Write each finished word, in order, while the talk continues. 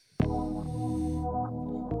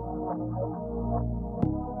Hello,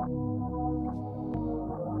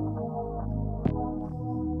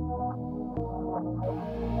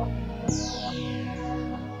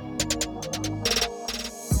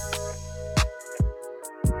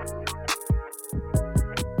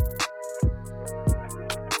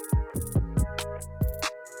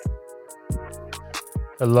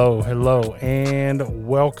 and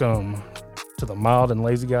welcome to the Mild and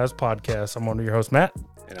Lazy Guys podcast. I'm one of your hosts, Matt.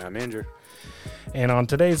 And I'm Andrew. And on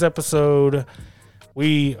today's episode,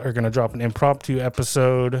 we are going to drop an impromptu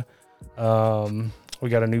episode. We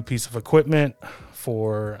got a new piece of equipment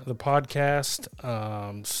for the podcast.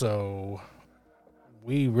 So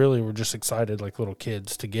we really were just excited like little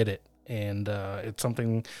kids to get it. And it's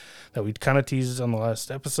something that we kind of teased on the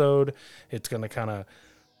last episode. It's going to kind of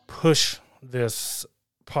push this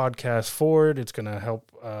podcast forward. It's going to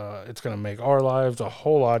help, it's going to make our lives a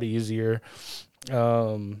whole lot easier.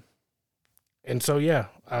 And so, yeah,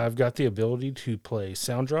 I've got the ability to play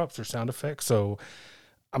sound drops or sound effects. So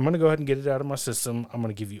I'm going to go ahead and get it out of my system. I'm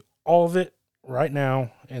going to give you all of it right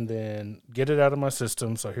now and then get it out of my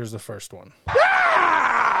system. So here's the first one.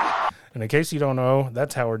 And in case you don't know,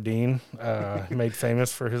 that's Howard Dean, made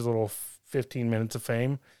famous for his little 15 minutes of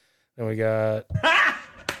fame. Then we got...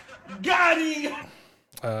 Got him!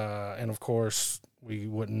 And of course, we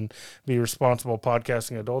wouldn't be responsible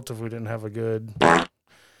podcasting adults if we didn't have a good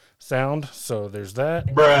sound. So there's that.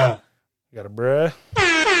 Bruh. You got a bruh.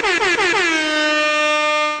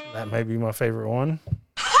 That may be my favorite one.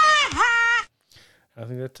 I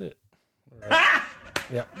think that's it. Right.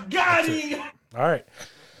 Yeah. Got him! All right.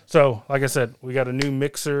 So, like I said, we got a new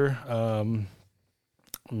mixer / audio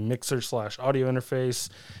interface,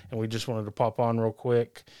 and we just wanted to pop on real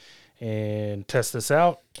quick and test this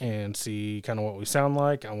out and see kind of what we sound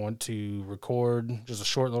like. I want to record just a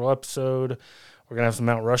short little episode. We're going to have some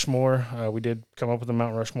Mount Rushmore. We did come up with a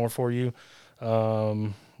Mount Rushmore for you.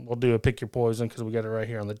 We'll do a Pick Your Poison because we got it right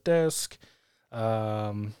here on the desk.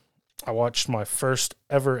 I watched my first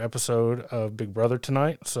ever episode of Big Brother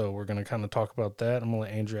tonight, so we're going to kind of talk about that. I'm going to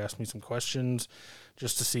let Andrew ask me some questions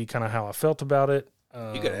just to see kind of how I felt about it.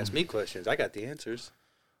 You got to ask me questions. I got the answers.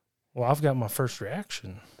 Well, I've got my first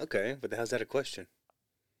reaction. Okay, but how's that a question?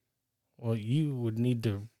 Well, you would need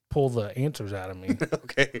to pull the answers out of me.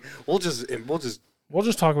 Okay, we'll just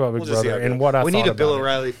talk about Big Brother and what I thought about it. We need a Bill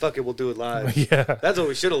O'Reilly. Fuck it, we'll do it live. Yeah. That's what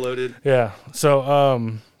we should have loaded. Yeah.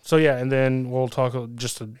 So yeah, and then we'll talk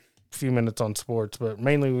just a few minutes on sports, but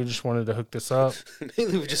mainly we just wanted to hook this up.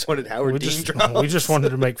 Mainly we just wanted Howard Dean drops. We just wanted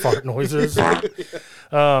to make fart noises.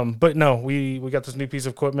 But no, we got this new piece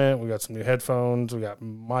of equipment. We got some new headphones. We got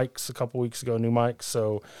mics a couple weeks ago, new mics.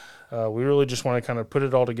 So we really just want to kind of put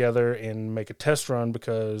it all together and make a test run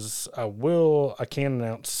because I can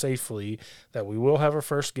announce safely that we will have our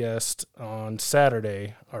first guest on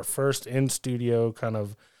Saturday, our first in-studio kind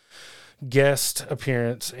of guest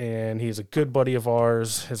appearance, and he's a good buddy of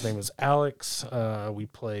ours. His name is Alex. We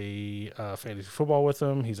play fantasy football with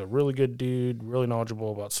him. He's a really good dude, really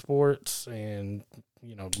knowledgeable about sports and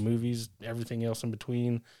movies, everything else in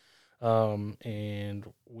between. And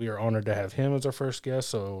we are honored to have him as our first guest.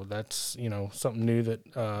 So that's something new that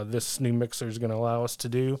this new mixer is going to allow us to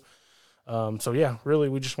do. So yeah, really,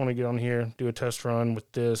 we just want to get on here, do a test run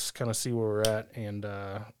with this, kind of see where we're at, and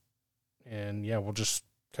yeah, we'll just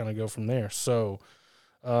kind of go from there. So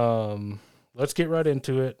let's get right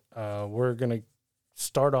into it. We're going to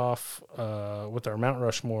start off with our Mount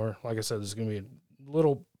Rushmore. Like I said, this is going to be a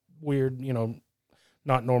little weird,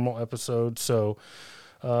 not normal episode. So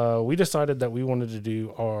we decided that we wanted to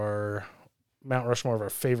do our Mount Rushmore of our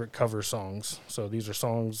favorite cover songs. So these are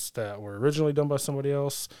songs that were originally done by somebody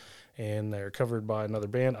else, and they're covered by another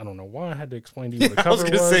band. I don't know why I had to explain to you what a cover was. I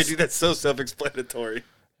was going to say, dude, that's so self-explanatory.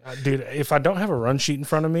 Dude, if I don't have a run sheet in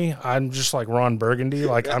front of me, I'm just like Ron Burgundy.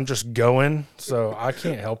 Like, I'm just going, so I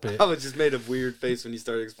can't help it. I was just made a weird face when you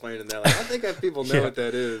started explaining that. Like, I think people know what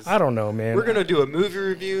that is. I don't know, man. We're going to do a movie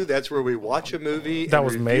review. That's where we watch a movie. That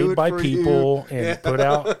was made by people and put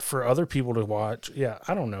out for other people to watch. Yeah,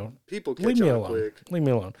 I don't know. People catch Leave me on alone. quick. Leave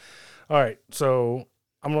me alone. All right, so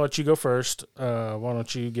I'm going to let you go first. Why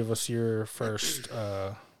don't you give us your first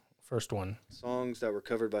one? Songs that were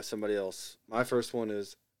covered by somebody else. My first one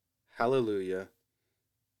is Hallelujah.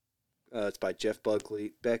 It's by Jeff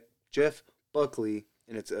Buckley, and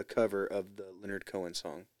it's a cover of the Leonard Cohen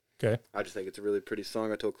song. Okay. I just think it's a really pretty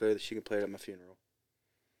song. I told Claire that she can play it at my funeral.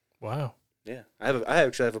 Wow. Yeah. I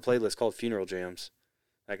actually have a playlist called Funeral Jams.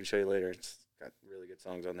 I can show you later. It's got really good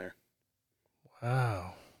songs on there.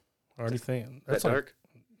 Wow. I already think that's dark.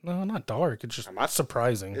 No, not dark. It's just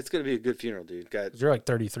surprising. It's gonna be a good funeral, dude. You're like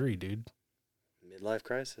 33, dude. Midlife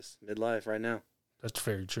crisis. Midlife right now. That's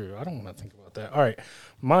very true. I don't want to think about that. All right.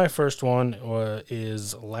 My first one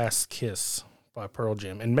is Last Kiss by Pearl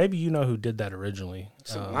Jam. And maybe you know who did that originally.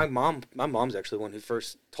 So my mom's actually the one who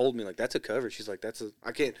first told me, like, that's a cover. She's like,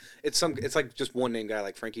 I can't, it's like just one name guy,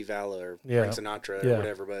 like Frankie Valli or Frank Sinatra or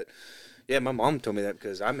whatever. But yeah, my mom told me that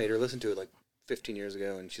because I made her listen to it like 15 years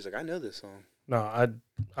ago. And she's like, I know this song. No,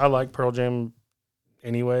 I like Pearl Jam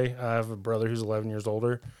anyway. I have a brother who's 11 years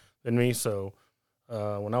older than me. So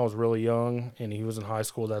when I was really young and he was in high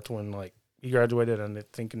school, that's when, like, he graduated, I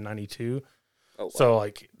think, in 92. Oh, wow. So,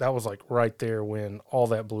 like, that was, like, right there when all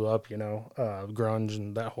that blew up, you know, grunge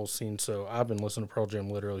and that whole scene. So I've been listening to Pearl Jam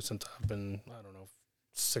literally since I've been, I don't know,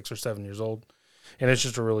 6 or 7 years old. And it's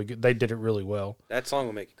just a really good, they did it really well. That song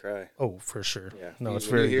will make you cry. Oh, for sure. Yeah. No, it's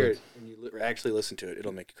when very you hear good. it and you actually listen to it,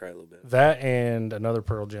 it'll make you cry a little bit. That and another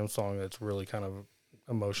Pearl Jam song that's really kind of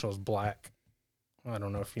emotional is Black. I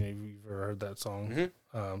don't know if you've ever heard that song.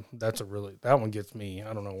 Mm-hmm. That one gets me.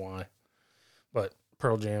 I don't know why. But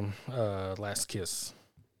Pearl Jam, Last Kiss.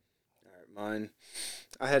 All right, mine.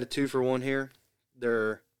 I had a 2-for-1 here.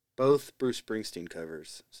 They're both Bruce Springsteen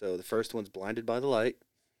covers. So the first one's Blinded by the Light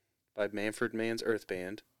by Manfred Mann's Earth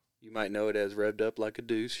Band. You might know it as Revved Up Like a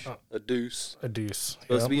Douche. A Deuce. A Deuce.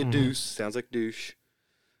 Supposed to be a deuce. Sounds like douche.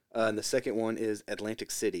 And the second one is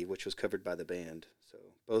Atlantic City, which was covered by the band. So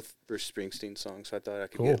both Bruce Springsteen songs. So I thought I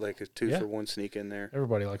could get like a 2-for-1 sneak in there.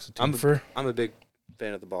 Everybody likes a twofer. I'm a big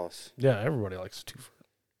fan of The Boss. Yeah, everybody likes a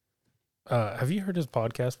twofer. Have you heard his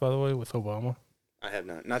podcast, by the way, with Obama? I have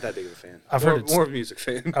not. Not that big of a fan. I've heard it's more of a music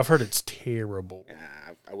fan. I've heard it's terrible.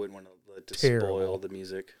 Yeah, I wouldn't want to let it Terrible. spoil the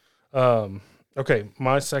music. Okay,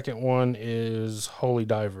 my second one is Holy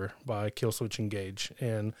Diver by Killswitch Engage,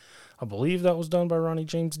 and I believe that was done by Ronnie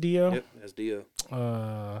James Dio. Yep, as Dio.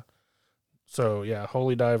 So yeah,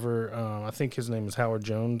 Holy Diver. I think his name is Howard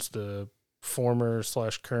Jones, the former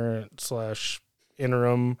 / current /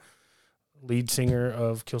 interim lead singer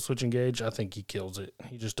of Killswitch Engage. I think he kills it.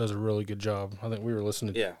 He just does a really good job. I think we were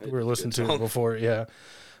listening. Yeah, we were listening to it before. Yeah.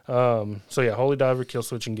 So yeah, Holy Diver,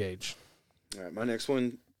 Killswitch Engage. All right, my next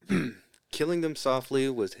one. Killing Them Softly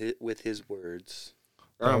was hit with his words.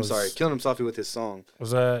 Killing Them Softly with his song.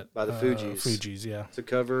 Was that by the Fugees? Fugees, yeah. It's a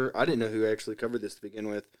cover. I didn't know who actually covered this to begin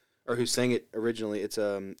with, or who sang it originally. It's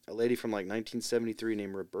a lady from like 1973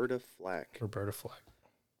 named Roberta Flack. Roberta Flack.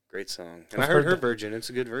 Great song. And I heard her version. It's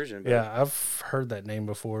a good version. Yeah, I've heard that name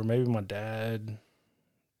before. Maybe my dad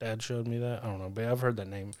showed me that. I don't know, but I've heard that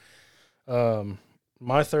name.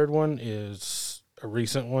 My third one is a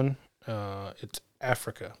recent one. It's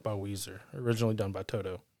Africa by Weezer, originally done by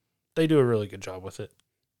Toto. They do a really good job with it.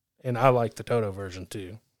 And I like the Toto version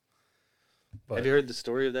too. But, have you heard the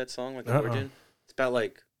story of that song, like the origin? It's about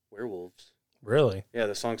like werewolves. Really? Yeah,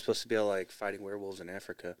 the song's supposed to be like fighting werewolves in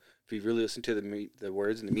Africa. If you really listen to the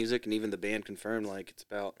words and the music, and even the band confirmed, like it's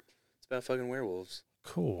about fucking werewolves.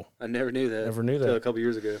 Cool. I never knew that. Never knew that. Until a couple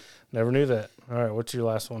years ago. Never knew that. All right, what's your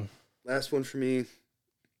last one? Last one for me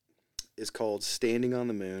is called "Standing on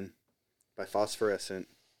the Moon" by Phosphorescent,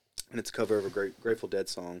 and it's a cover of a Grateful Dead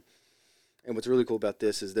song. And what's really cool about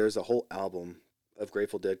this is there's a whole album of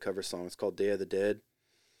Grateful Dead cover songs. It's called Day of the Dead,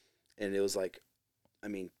 and it was like, I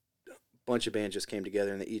mean, a bunch of bands just came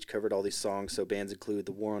together, and they each covered all these songs. So bands include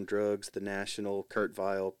The War on Drugs, The National, Kurt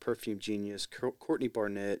Vile, Perfume Genius, Courtney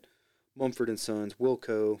Barnett, Mumford & Sons,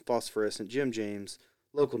 Wilco, Phosphorescent, Jim James,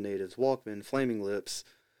 Local Natives, Walkman, Flaming Lips.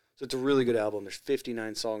 So it's a really good album. There's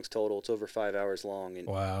 59 songs total. It's over 5 hours long. And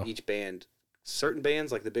wow. Each band, certain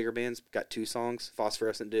bands, like the bigger bands, got 2 songs.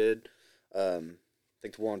 Phosphorescent did. I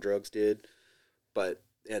think The War on Drugs did. But,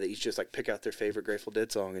 yeah, they each just, like, pick out their favorite Grateful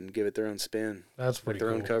Dead song and give it their own spin. That's pretty cool.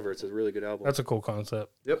 Their own cover. It's a really good album. That's a cool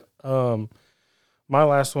concept. Yep. My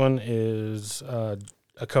last one is a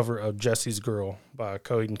cover of Jesse's Girl by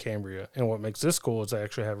Coheed and Cambria. And what makes this cool is I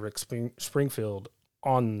actually have Rick Springfield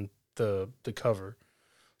on the cover.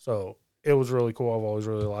 So it was really cool. I've always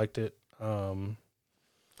really liked it. And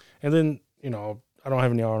then, you know, I don't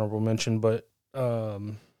have any honorable mention, but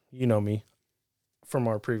you know me from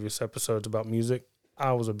our previous episodes about music.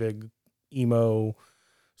 I was a big emo,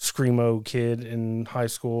 screamo kid in high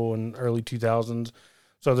school and early 2000s.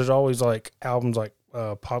 So there's always like albums like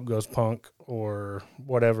Pop Goes Punk or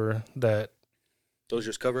whatever that. Those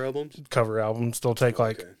just cover albums? Cover albums. They'll take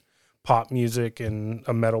like pop music and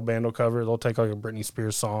a metal band will cover. They'll take like a Britney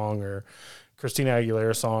Spears song or Christina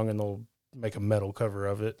Aguilera song and they'll make a metal cover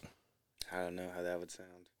of it. I don't know how that would sound.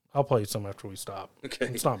 I'll play some after we stop. Okay.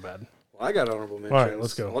 It's not bad. Well, I got honorable mentions. All right,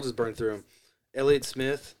 let's go. I'll just burn through them. Elliott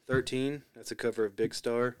Smith, 13. That's a cover of Big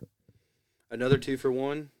Star. Another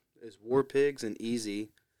 2-for-1 is War Pigs and Easy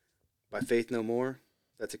by Faith No More.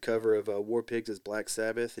 That's a cover of War Pigs as Black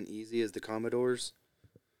Sabbath and Easy as the Commodores.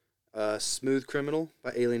 Smooth Criminal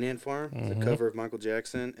by Alien Ant Farm. It's a cover of Michael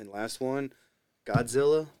Jackson. And last one,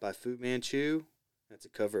 Godzilla by Fu Manchu. That's a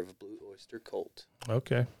cover of Blue Oyster Cult.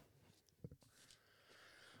 Okay.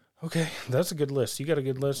 Okay, that's a good list. You got a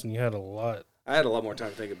good list, and you had a lot. I had a lot more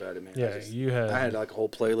time to think about it, man. Yeah, you had. I had like a whole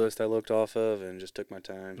playlist I looked off of and just took my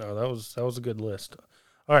time. No, that was a good list.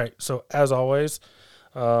 All right, so as always,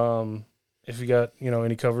 if you got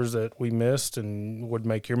any covers that we missed and would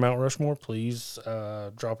make your Mount Rushmore, please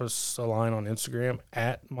drop us a line on Instagram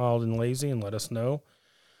at Mild and Lazy and let us know.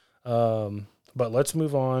 But let's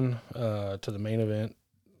move on to the main event.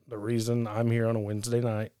 The reason I'm here on a Wednesday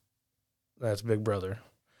night, that's Big Brother.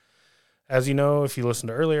 As you know, if you listen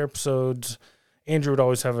to earlier episodes, Andrew would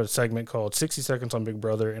always have a segment called 60 Seconds on Big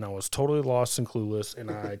Brother, and I was totally lost and clueless, and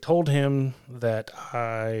I told him that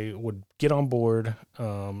I would get on board,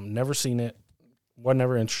 never seen it, was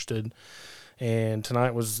never interested, and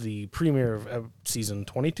tonight was the premiere of season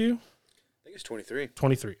 22? I think it's 23.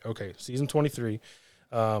 23, okay, season 23.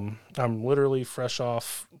 I'm literally fresh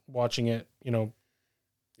off watching it, Yeah,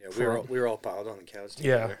 we were all piled on the couch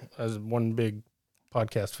together. Yeah, as one big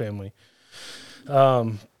podcast family.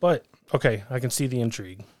 But okay, I can see the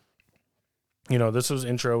intrigue. This was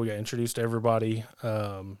intro. We got introduced to everybody.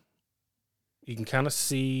 You can kind of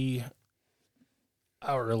see,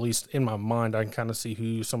 or at least in my mind, I can kind of see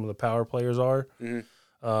who some of the power players are.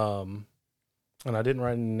 Mm-hmm. And I didn't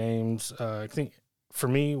write any names. I think for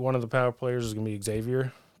me, one of the power players is going to be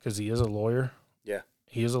Xavier because he is a lawyer. Yeah.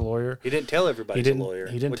 He is a lawyer. He didn't tell everybody he's a lawyer.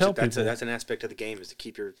 He didn't tell people. That's an aspect of the game, is to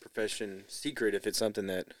keep your profession secret if it's something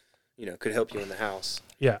that, could help you in the house.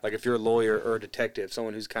 Yeah. Like if you're a lawyer or a detective,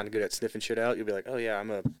 someone who's kind of good at sniffing shit out, you'll be like, oh yeah,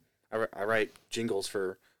 I write jingles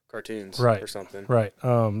for cartoons or something. Right.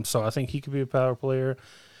 So I think he could be a power player.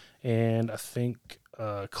 And I think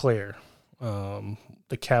Claire,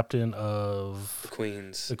 the captain of The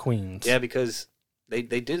Queens. The Queens. Yeah, because they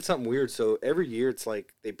did something weird. So every year it's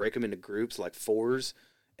like they break them into groups, like fours,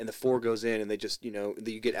 and the 4 goes in and they just,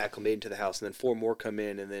 you get acclimated to the house, and then 4 more come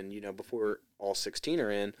in, and then, before all 16 are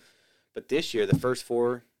in. But this year, the first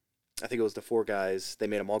 4, I think it was the 4 guys, they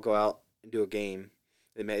made them all go out and do a game.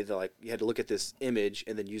 They made you had to look at this image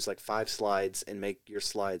and then use 5 slides and make your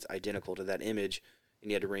slides identical to that image,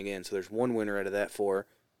 and you had to ring in. So there's one winner out of that 4.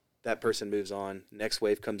 That person moves on. Next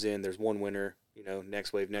wave comes in. There's one winner.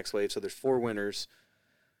 Next wave. So there's 4 winners.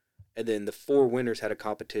 And then the 4 winners had a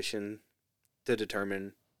competition to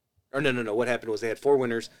determine. Or no. What happened was they had 4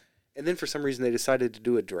 winners, and then for some reason they decided to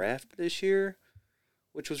do a draft this year,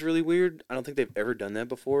 which was really weird. I don't think they've ever done that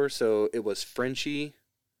before. So it was Frenchie.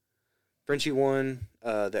 Frenchie won.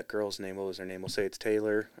 That girl's name, what was her name? We'll say it's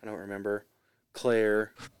Taylor. I don't remember.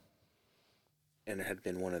 Claire. And there had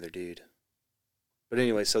been one other dude. But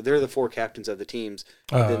anyway, so they're the 4 captains of the teams.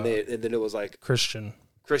 And then it was like Christian.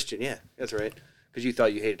 Yeah, that's right. Because you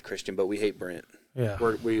thought you hated Christian, but we hate Brent. Yeah.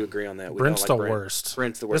 We agree on that. We Brent's don't like the Brent. worst.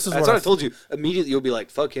 Brent's the worst. This is That's what what I told you. Immediately you'll be like,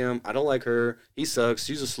 fuck him. I don't like her. He sucks.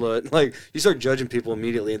 She's a slut. Like, you start judging people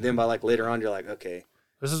immediately, and then by later on, you're like, okay,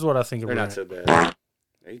 This is what I think of they're Brent. not so bad.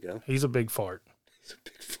 There you go. He's a big fart. He's a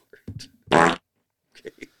big fart.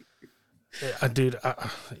 Okay. Yeah, dude,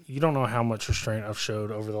 you don't know how much restraint I've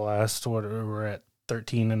showed over the last, we're at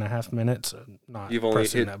 13 and a half minutes. Not You've only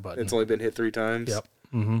pressing hit that button. It's only been hit 3 times. Yep.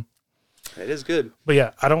 Mm-hmm. It is good. But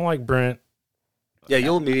yeah, I don't like Brent. Yeah,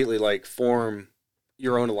 you'll immediately form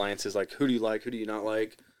your own alliances. Like, who do you like? Who do you not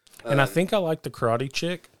like? And I think I like the karate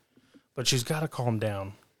chick, but she's got to calm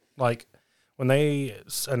down. Like, when they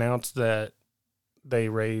announced that they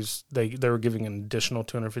were giving an additional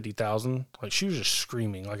 $250,000, like, she was just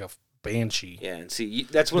screaming like a banshee. Yeah, and see,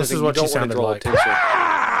 that's one This thing is you what she don't want to sounded draw like. attention.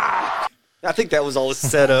 I think that was all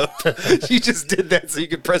set up. She just did that so you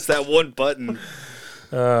could press that one button.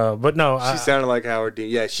 But no, She sounded like Howard Dean.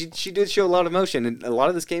 Yeah, she did show a lot of emotion, and a lot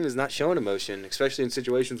of this game is not showing emotion, especially in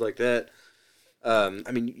situations like that.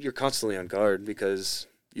 I mean, you're constantly on guard because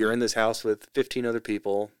you're in this house with 15 other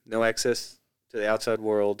people, no access to the outside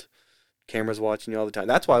world, cameras watching you all the time.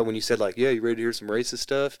 That's why when you said, yeah, you ready to hear some racist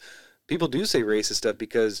stuff? People do say racist stuff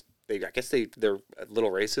because I guess they're a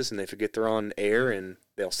little racist and they forget they're on air and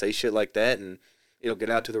they'll say shit like that and it'll get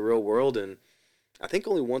out to the real world. And I think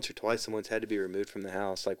only once or twice someone's had to be removed from the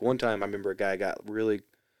house. Like one time I remember a guy got really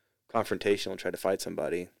confrontational and tried to fight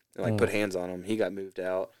somebody and put hands on him. He got moved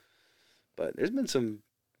out. But there's been some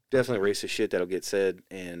definitely racist shit that'll get said,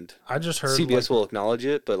 and I just heard CBS will acknowledge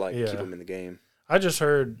it, but keep Yeah. them in the game. I just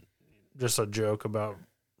heard just a joke about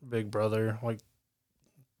Big Brother,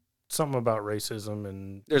 something about racism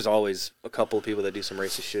and There's always a couple of people that do some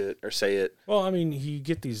racist shit or say it. well, I mean, you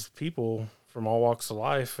get these people from all walks of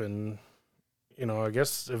life, and I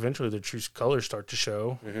guess eventually the true colors start to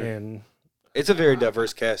show, and it's a very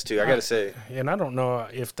diverse cast too. I gotta say, and I don't know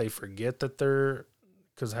if they forget that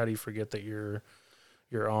because how do you forget that you're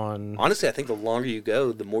on? Honestly, I think the longer you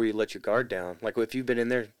go, the more you let your guard down. Like if you've been in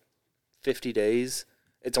there 50 days,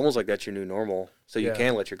 it's almost like that's your new normal. So you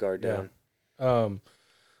can let your guard down.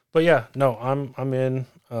 But yeah, no, I'm in.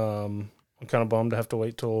 I'm kind of bummed to have to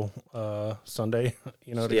wait till Sunday,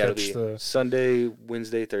 to catch the Sunday,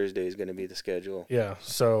 Wednesday, Thursday is going to be the schedule. Yeah,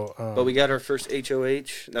 so but we got our first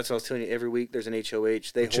HOH. That's what I was telling you. Every week there's an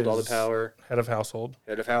HOH. They hold all the power. Head of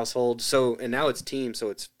household. So and now it's team. So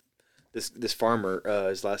it's this farmer.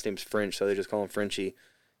 His last name's French, so they just call him Frenchie.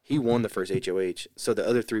 He won the first HOH. So the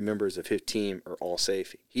other 3 members of his team are all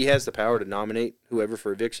safe. He has the power to nominate whoever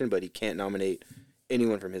for eviction, but he can't nominate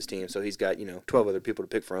anyone from his team. So he's got 12 other people to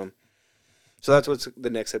pick from. So that's what the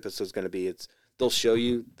next episode is going to be. They'll show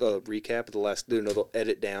you the recap of the last. They'll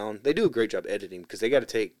edit down. They do a great job editing because they got to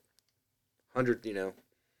take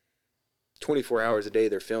 24 hours a day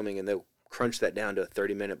they're filming, and they'll crunch that down to a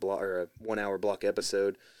 30-minute block or a 1-hour block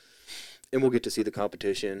episode. And we'll get to see the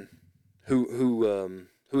competition, who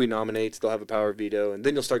he nominates. They'll have a power veto, and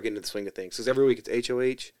then you'll start getting to the swing of things. Because every week it's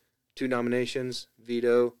HOH, 2 nominations,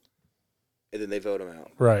 veto, and then they vote them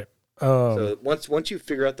out. Right. So once you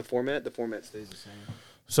figure out the format stays the same.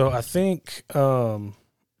 So I think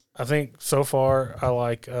so far I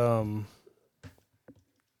like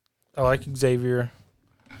Xavier.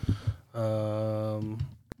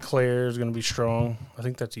 Claire is going to be strong. I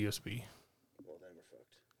think that's USB. Well, then we're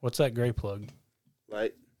fucked. What's that gray plug?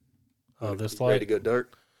 Light. Oh, this you light. Ready to go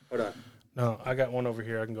dark? Hold on. No, I got one over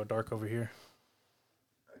here. I can go dark over here.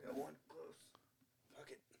 I got one close. Fuck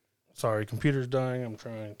it. Sorry, computer's dying. I'm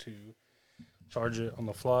trying to charge it on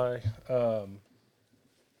the fly.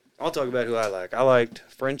 I'll talk about who I like. I liked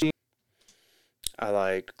Frenchie. I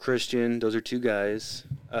liked Christian. Those are 2 guys.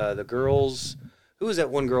 The girls. Who was that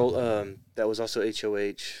one girl that was also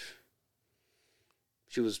HOH?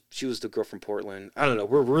 She was the girl from Portland. I don't know.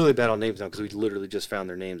 We're really bad on names now because we literally just found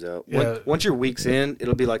their names out. Yeah. Once you're weeks in,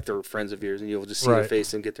 it'll be like they're friends of yours, and you'll just see their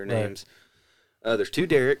face and get their names. There's 2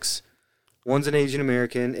 Dereks. One's an Asian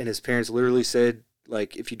American, and his parents literally said,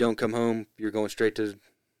 like, if you don't come home, you're going straight to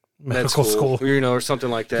medical school. Or something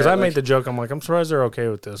like that. Because I made the joke. I'm like, I'm surprised they're okay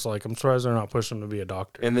with this. Like, I'm surprised they're not pushing him to be a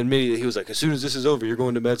doctor. And then immediately he was like, as soon as this is over, you're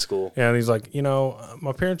going to med school. Yeah, and he's like,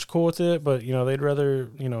 my parents are cool with it, but they'd rather,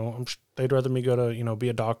 they'd rather me go to, be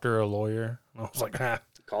a doctor or a lawyer. And I was like,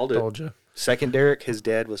 Called it. Told you. Second Derek, his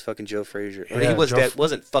dad was fucking Joe Frazier. Yeah,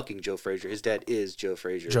 Wasn't fucking Joe Frazier. His dad is Joe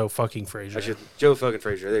Frazier. Joe fucking Frazier. Joe fucking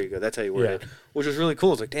Frazier. There you go. That's how you word it. Which was really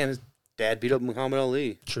cool. It's like, damn, his dad beat up Muhammad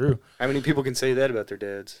Ali. True. How many people can say that about their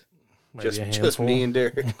dads? Maybe Just me and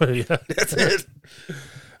Derek. Yeah. That's it.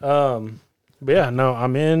 But yeah, no,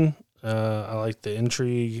 I'm in. I like the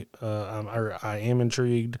intrigue. I am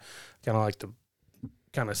intrigued. Kind of like the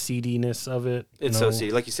kind of seediness of it. It's so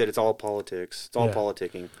seedy. Like you said, it's all politics. It's all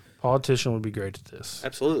politicking. Politician would be great at this.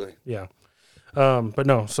 Absolutely. Yeah. But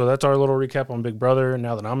no, so that's our little recap on Big Brother.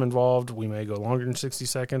 Now that I'm involved, we may go longer than 60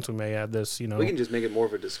 seconds. We may add this, We can just make it more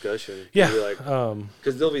of a discussion. Yeah.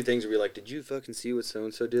 Because there'll be things where you're like, did you fucking see what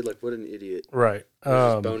so-and-so did? Like, what an idiot. Right.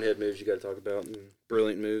 There's just bonehead moves you got to talk about and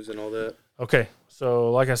brilliant moves and all that. Okay.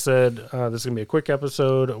 So like I said, this is going to be a quick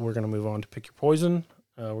episode. We're going to move on to Pick Your Poison.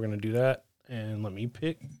 We're going to do that. And let me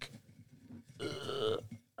pick.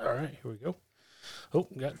 All right. Here we go. Oh,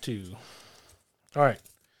 got 2. All right.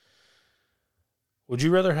 Would you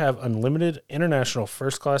rather have unlimited international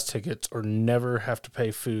first-class tickets or never have to pay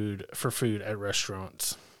for food at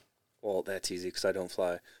restaurants? Well, that's easy because I don't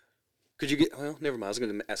fly. Could you get? Well, never mind. I was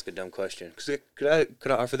going to ask a dumb question. Could I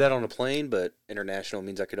offer that on a plane? But international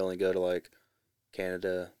means I could only go to like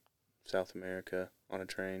Canada, South America on a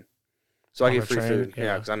train. So I get free food.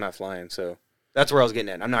 Yeah, because I'm not flying. So that's where I was getting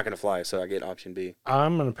at. I'm not going to fly, so I get option B.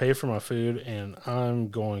 I'm going to pay for my food, and I'm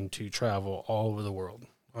going to travel all over the world.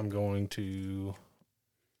 I'm going to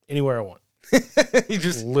anywhere I want. You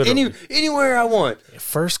just anywhere I want.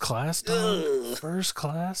 First class, dog? First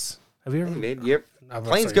class? Have you ever? Yep.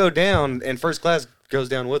 Planes go down, and first class goes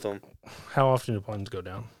down with them. How often do planes go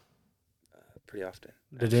down? Pretty often.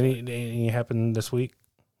 Did any happen this week?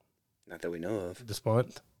 Not that we know of. This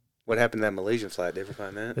month? What happened to that Malaysian flight? Did you ever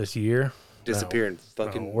find that? This year? Disappear in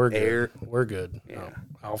fucking air. Good. We're good. Yeah. No,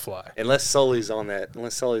 I'll fly. Unless Sully's on that.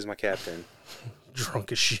 Unless Sully's my captain.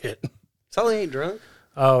 Drunk as shit. Sully ain't drunk.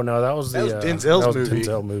 Oh no, that was Denzel's movie.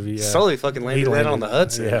 Denzel movie. Yeah. Sully fucking landed that on the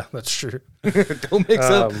Hudson. Yeah, that's true. Don't mix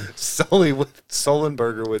up Sully with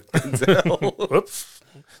Sullenberger with Denzel. Whoops,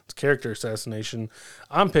 it's character assassination.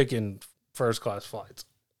 I'm picking first class flights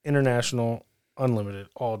international, unlimited,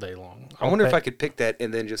 all day long. I wonder if I could pick that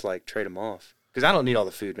and then just like trade them off. Because I don't need all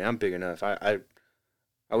the food, man. I'm big enough. I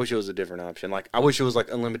wish it was a different option. Like I wish it was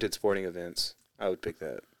like unlimited sporting events. I would pick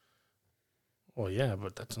that. Well, yeah,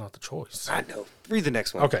 but that's not the choice. I know. Read the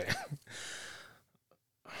next one. Okay.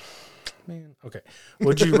 Man, okay.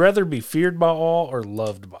 Would you rather be feared by all or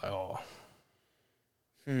loved by all?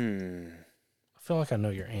 I feel like I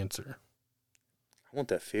know your answer. want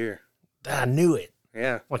that fear. I knew it.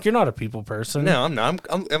 Yeah. Like, you're not a people person. No, I'm not.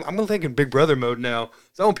 I'm thinking Big Brother mode now.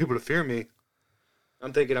 So I want people to fear me.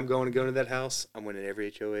 I'm thinking I'm going to go into that house. I'm winning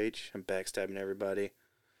every HOH. I'm backstabbing everybody.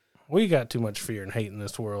 We got too much fear and hate in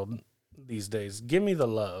this world these days. Give me the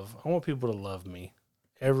love. I want people to love me.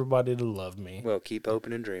 Everybody to love me. Well, keep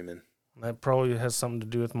hoping and dreaming. That probably has something to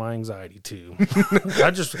do with my anxiety, too.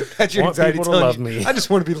 I just That's your want anxiety people to telling love you, me. I just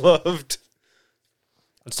want to be loved.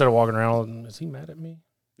 Instead of walking around, is he mad at me?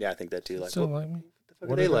 Yeah, I think that too. Like, Still what like me? the fuck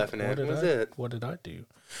are they laughing at? What's that? What did I do?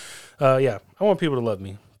 Yeah, I want people to love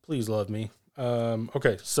me. Please love me.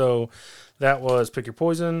 Okay, so that was Pick Your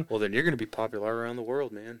Poison. Well, then you're going to be popular around the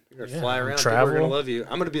world, man. You're going to Yeah, fly around. travel. People are going to love you.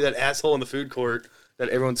 I'm going to be that asshole in the food court that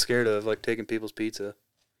everyone's scared of, like taking people's pizza.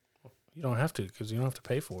 You don't have to because you don't have to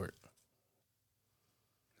pay for it.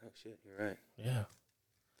 Oh, shit. You're right. Yeah.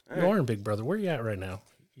 All You right. are in Big Brother. Where you at right now?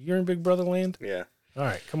 You're in Big Brother land? Yeah. All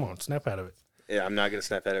right, come on, snap out of it. Yeah, I'm not going to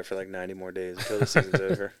snap at it for like 90 more days until the season's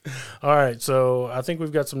over. All right, so I think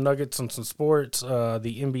we've got some nuggets on some sports. The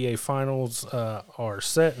NBA Finals are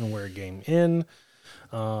set, and we're a game in.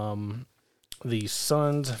 The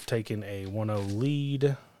Suns have taken a 1-0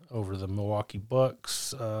 lead over the Milwaukee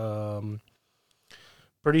Bucks.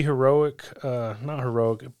 Pretty heroic, not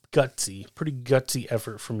heroic, gutsy. Pretty gutsy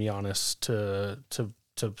effort from Giannis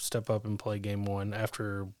to step up and play game one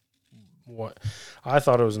after what I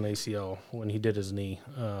thought it was an ACL when he did his knee.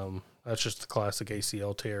 That's just the classic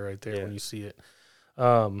ACL tear right there when you see it.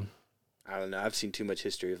 I don't know. I've seen too much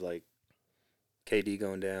history of like KD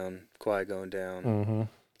going down, Kawhi going down,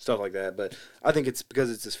 stuff like that. But I think it's because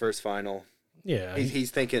it's his first final. Yeah,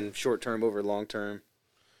 He's thinking short term over long term.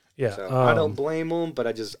 yeah. So I don't blame him, but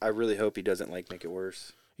I really hope he doesn't like make it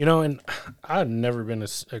worse. You know, and I've never been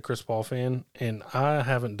a Chris Paul fan, and I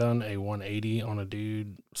haven't done a 180 on a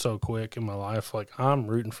dude so quick in my life. Like, I'm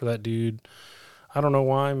rooting for that dude. I don't know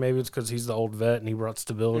why. Maybe it's because he's the old vet and he brought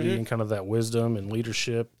stability and kind of that wisdom and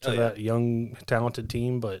leadership to that young, talented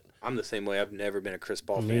team. But I'm the same way. I've never been a Chris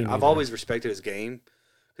Paul Me fan. I've neither. always respected his game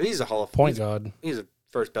because he's a point guard. He's a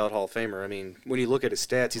first ballot Hall of Famer. I mean, when you look at his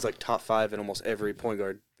stats, he's like top 5 in almost every point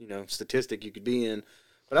guard statistic you could be in.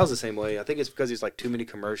 But I was the same way. I think it's because he's like too many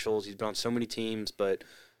commercials. He's been on so many teams, but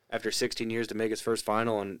after 16 years to make his first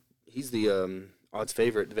final, and he's the odds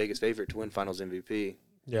favorite, the Vegas favorite to win Finals MVP.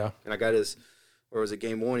 Yeah. And I got his, or was it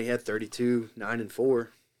game 1? He had 32, 9, and 4.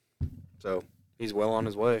 So he's well on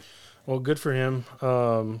his way. Well, good for him.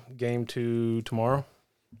 Game 2 tomorrow.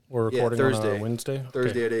 We're recording Thursday. on Wednesday.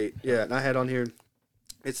 Thursday at 8. Yeah, and I had on here,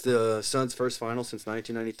 it's the Suns' first final since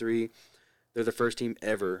 1993. They're the first team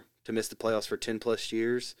ever to miss the playoffs for 10-plus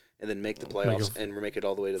years and then make the playoffs and make it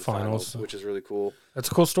all the way to the finals, which is really cool. That's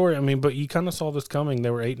a cool story. I mean, but you kind of saw this coming.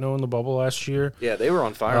 They were 8-0 in the bubble last year. Yeah, they were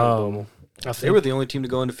on fire in the bubble. I They were the only team to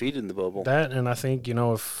go undefeated in the bubble. That, and I think,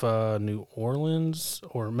 if New Orleans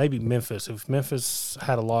or maybe Memphis, if Memphis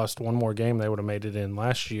had lost one more game, they would have made it in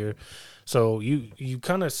last year. So you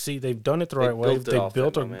kind of see they've done it the right way. They've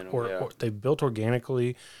built they've built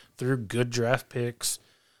organically through good draft picks.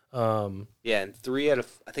 Yeah, and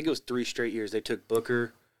I think it was 3 straight years, they took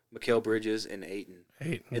Booker, Mikal Bridges, and Ayton.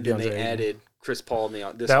 And then they added Chris Paul in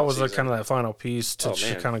the That was kind of that final piece to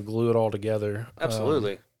kind of glue it all together.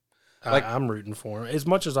 Absolutely. I'm rooting for him. As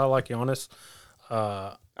much as I like Giannis,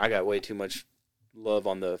 I got way too much love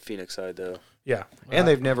on the Phoenix side, though. Yeah. And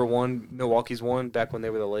they've never won. Milwaukee's won back when they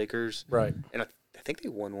were the Lakers. Right. And I think they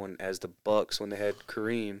won one as the Bucks when they had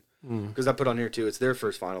Kareem. Because I put on here, too, it's their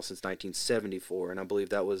first final since 1974, and I believe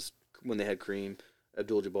that was when they had Kareem,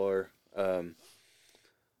 Abdul-Jabbar.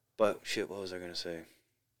 But, shit, what was I going to say?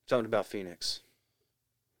 Something about Phoenix.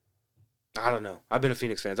 I don't know. I've been a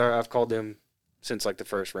Phoenix fan. I've called them since, like, the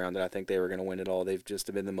first round that I think they were going to win it all. They've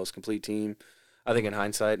just been the most complete team. I think in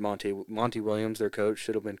hindsight, Monty Williams, their coach,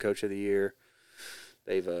 should have been coach of the year.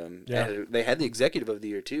 They've they had the executive of the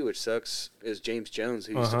year too, which sucks. Is James Jones,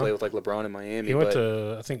 who used to play with like LeBron in Miami. He went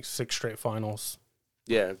to I think 6 straight finals.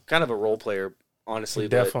 Yeah, kind of a role player, honestly.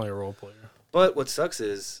 Definitely a role player. But what sucks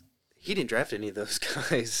is he didn't draft any of those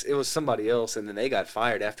guys. It was somebody else, and then they got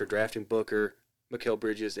fired after drafting Booker, Mikal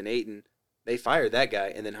Bridges, and Ayton. They fired that guy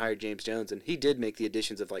and then hired James Jones, and he did make the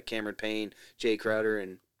additions of like Cameron Payne, Jay Crowder,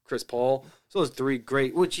 and Chris Paul. So those 3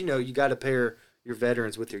 great. Which you got to pair your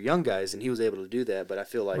veterans with your young guys, and he was able to do that. But I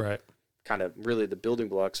feel like Right. kind of really the building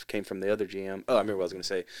blocks came from the other GM. Oh, I remember what I was going to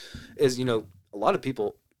say. Is, a lot of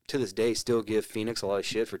people to this day still give Phoenix a lot of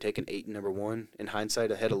shit for taking Ayton #1 in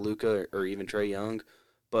hindsight ahead of Luka or even Trae Young.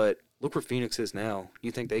 But look where Phoenix is now.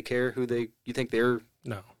 You think they care you think they're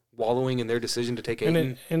No. wallowing in their decision to take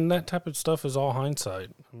Ayton? And that type of stuff is all hindsight.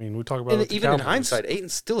 I mean, we talk about it with the Even in Cowboys. hindsight,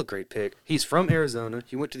 Ayton's still a great pick. He's from Arizona.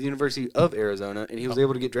 He went to the University of Arizona, and he was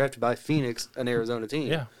able to get drafted by Phoenix, an Arizona team.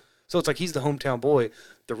 Yeah. So it's like he's the hometown boy.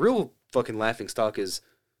 The real fucking laughing stock is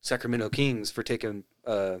Sacramento Kings for taking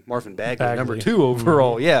Marvin Bagley, Bagley. #2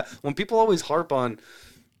 overall. Yeah. When people always harp on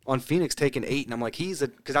Phoenix taking Ayton, I'm like,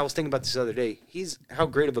 because I was thinking about this the other day. He's how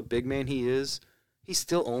great of a big man he is. He's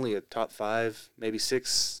still only a top 5, maybe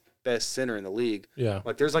 6 best center in the league. Yeah.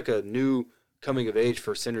 Like there's like a new coming of age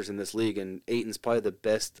for centers in this league, and Ayton's probably the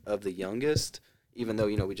best of the youngest. Even though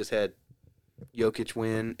we just had Jokic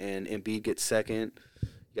win and Embiid get second.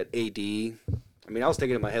 You got AD. I mean, I was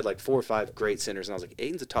thinking in my head like 4 or 5 great centers, and I was like,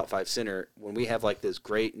 Ayton's a top 5 center when we have like this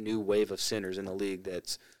great new wave of centers in the league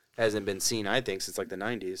that's hasn't been seen, I think, since like the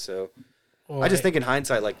 90s. So Well, I just think in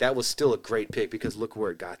hindsight, like that was still a great pick because look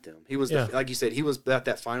where it got them. He was, Yeah. like you said, he was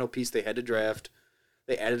that final piece they had to draft.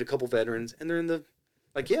 They added a couple veterans, and they're in the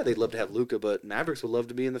they'd love to have Luka, but Mavericks would love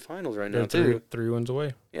to be in the finals right now they're too. three wins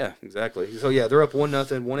away. Yeah, exactly. So yeah, they're up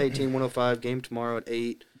 1-0, 118-105. Game tomorrow at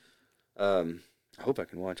 8. I hope I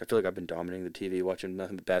can watch. I feel like I've been dominating the TV, watching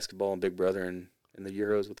nothing but basketball and Big Brother and the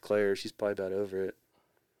Euros with Claire. She's probably about over it.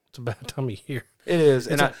 It's a bad time of year, It is,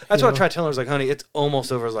 and It's that's you what I know- try to tell her. I was like, honey, it's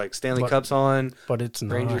almost over. I was like, Stanley But- Cup's on. but it's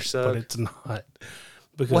not. Rangers suck. But it's not.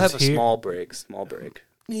 Because We'll have a here- small break.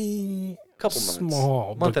 Couple months.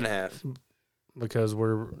 Small. Month and a half. Because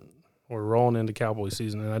we're rolling into Cowboys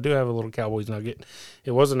season, and I do have a little Cowboys nugget.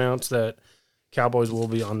 It was announced that Cowboys will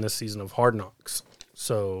be on this season of Hard Knocks.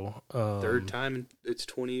 So Third time in its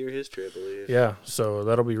 20-year history, I believe. yeah, so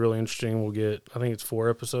that'll be really interesting. We'll get, I think it's 5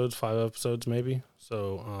 episodes maybe.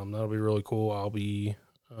 So that'll be really cool. I'll be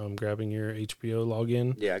grabbing your HBO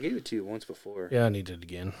login. Yeah, I gave it to you once before. Yeah, I need it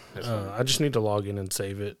again. That's fine. I just need to log in and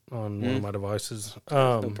save it on one of my devices.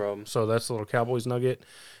 No problem. So that's a little Cowboys nugget.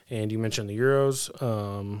 And you mentioned the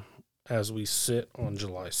Euros. As we sit on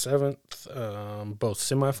July 7th, both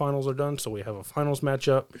semifinals are done. So we have a finals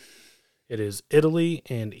matchup. It is Italy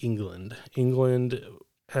and England. England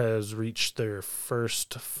has reached their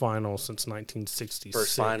first final since 1966.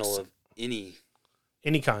 First final of any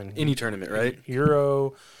kind. tournament, right?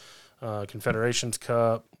 Euro, Confederations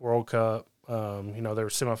Cup, World Cup. They were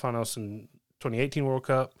semifinals in 2018 World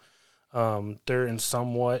Cup. They're in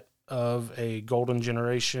somewhat of a golden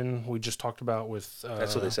generation. We just talked about with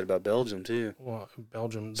That's what they said about Belgium too. well,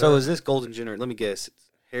 Belgium. So is this golden generation? Let me guess.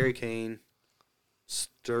 It's Harry Kane,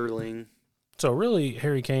 Sterling. So really,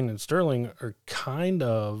 Harry Kane and Sterling are kind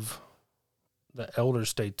of the elder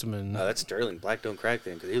statesmen. That's Sterling. Black don't crack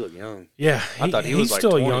then because he looked young. Yeah, I thought he was he's like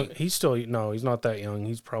still 20. young. He's not that young.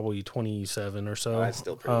 He's probably 27 or so. That's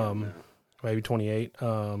still pretty young now. Maybe 28.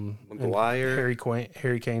 Maguire.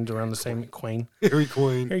 Harry Kane's around the same. Queen. Harry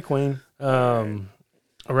Quinn. Harry Quinn. Around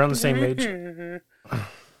the same age.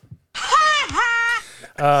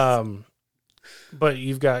 But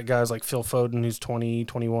you've got guys like Phil Foden, who's 20,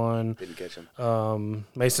 21. Didn't catch him.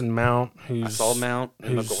 Mason Mount, who's I saw Mount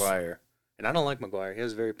and who's- Maguire. And I don't like Maguire. He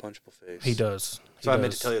has a very punchable face. He does. So I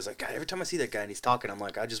meant to tell you, I was like, God, every time I see that guy and he's talking, I'm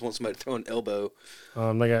like, I just want somebody to throw an elbow.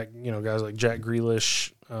 They got guys like Jack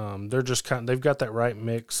Grealish. They're just they've got that right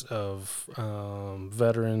mix of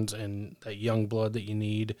veterans and that young blood that you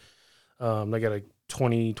need. They got a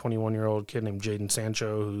 21-year-old kid named Jadon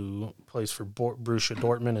Sancho who plays for Borussia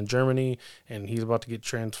Dortmund in Germany, and he's about to get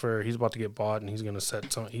transferred. He's about to get bought, and he's going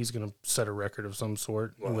to set a record of some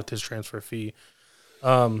sort with his transfer fee.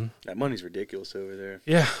 That money's ridiculous over there.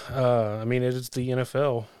 Yeah, it is the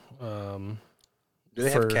NFL. Do they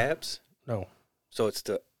have caps? No. So it's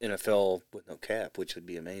the NFL with no cap, which would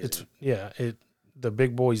be amazing. The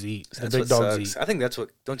big boys eat. That's the big what dogs sucks. eat. I think that's what.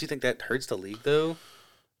 Don't you think that hurts the league though?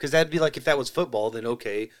 Because that'd be like if that was football, then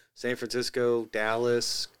okay, San Francisco,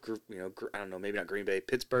 Dallas, I don't know, maybe not Green Bay,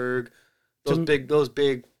 Pittsburgh, those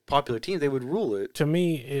big popular teams, they would rule it. To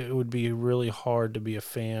me, it would be really hard to be a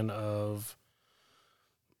fan of,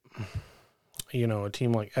 a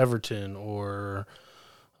team like Everton or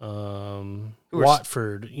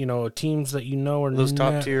Watford. Teams that are Those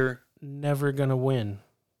top tier, never gonna win.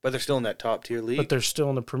 but they're still in that top tier league. But they're still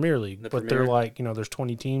in the Premier League. But they're like, there's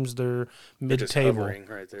 20 teams. They're They're just mid-table. hovering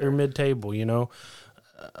right there. They're mid-table.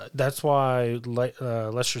 that's why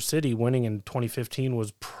Leicester City winning in 2015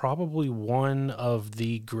 was probably one of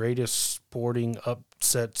the greatest sporting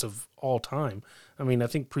upsets of all time. I mean, I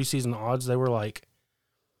think preseason odds, they were like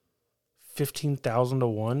 15,000 to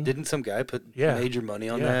 1. Didn't some guy put Yeah. major money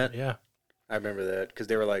on yeah, that? Yeah. I remember that because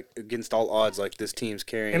they were like against all odds, like this team's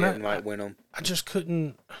carrying And it I- and might win them. I just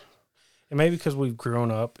couldn't. And maybe because we've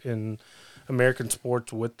grown up in American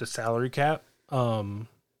sports with the salary cap,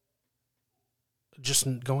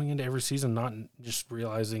 just going into every season, not just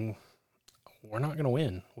realizing we're not going to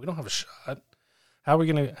win. We don't have a shot. How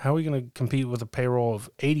are we gonna compete with a payroll of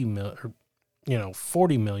 80 million, or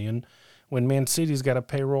 40 million, when Man City's got a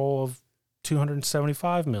payroll of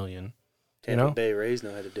 275 million? Tampa Bay Rays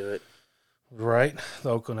know how to do it. Right, the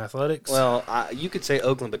Oakland Athletics. Well, you could say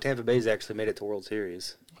Oakland, but Tampa Bay's actually made it to World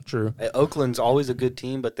Series. True. Oakland's always a good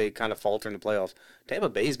team, but they kind of falter in the playoffs. Tampa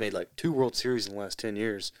Bay's made like 2 World Series in the last 10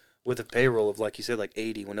 years with a payroll of, like you said, like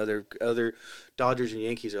 80. When other Dodgers and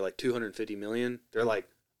Yankees are like 250 million, they're like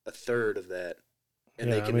a third of that,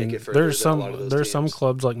 and they can make it further. There's some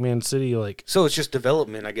clubs like Man City, like so it's just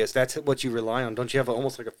development, I guess. That's what you rely on. Don't you have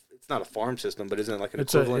almost like it's not a farm system, but isn't it like an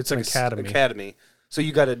equivalent? It's an academy. Academy. So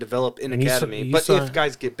you got to develop an academy. But if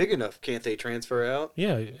guys get big enough, can't they transfer out?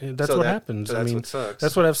 Yeah, that's what happens. So that's what sucks.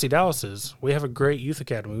 That's what FC Dallas is. We have a great youth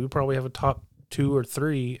academy. We probably have a top 2 or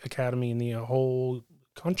 3 academy in the whole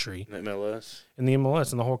country. MLS. In the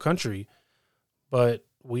MLS in the whole country. But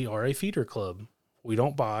we are a feeder club. We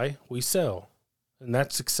don't buy, we sell. And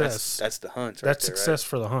that's success. That's the Hunts. That's success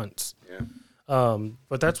for the Hunts. Yeah.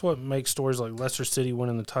 But that's what makes stories like Leicester City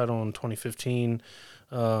winning the title in 2015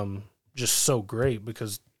 just so great,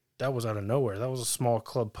 because that was out of nowhere. That was a small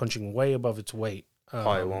club punching way above its weight.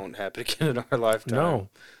 Probably won't happen again in our lifetime.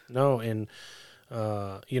 No. And,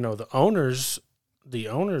 the owners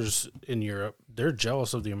in Europe, they're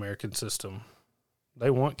jealous of the American system. They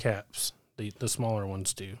want caps. The smaller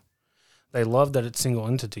ones do. They love that it's single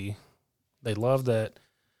entity. They love that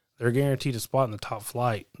they're guaranteed a spot in the top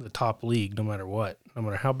flight, the top league, no matter what. No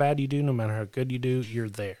matter how bad you do, no matter how good you do, you're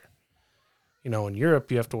there. In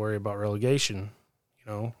Europe, you have to worry about relegation.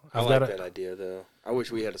 I like that idea, though. I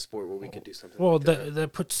wish we had a sport where we could do something. Well, like that.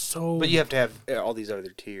 that puts so. But you have to have all these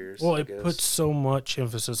other tiers. Well, I it guess. puts so much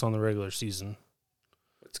emphasis on the regular season.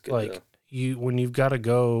 That's good. Like though. when you've got to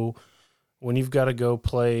go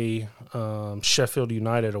play Sheffield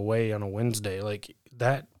United away on a Wednesday, like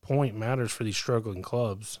that point matters for these struggling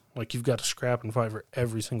clubs. Like you've got to scrap and fight for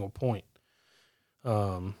every single point,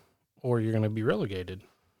 or you're going to be relegated.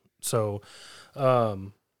 So, but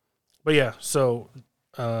yeah. So,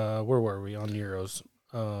 where were we on Euros?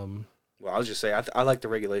 Well, I was just saying, I like the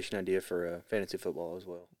regulation idea for fantasy football as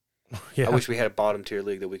well. Yeah. I wish we had a bottom tier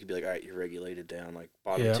league that we could be like, all right, you're regulated down. Like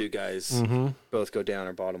bottom 2 guys both go down,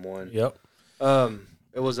 or bottom 1. Yep.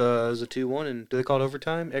 It was a 2-1, and do they call it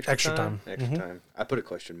overtime? Extra time. time. I put a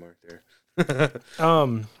question mark there.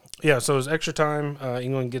 Yeah, so it was extra time.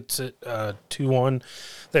 England gets it 2-1.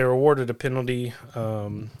 They were awarded a penalty.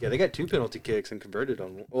 Yeah, they got 2 penalty kicks and converted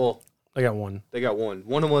on. Well, They got one. they got one.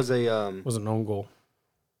 One was a Was an own goal.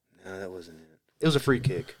 No, that wasn't it. It was a free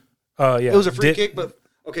kick. Yeah, It was a free kick, but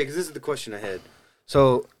okay, because this is the question I had.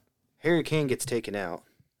 So Harry Kane gets taken out,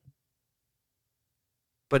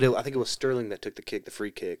 but I think it was Sterling that took the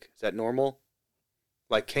free kick. Is that normal?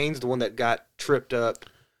 Like Kane's the one that got tripped up.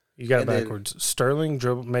 You got it backwards. Sterling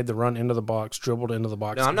made the run into the box, dribbled into the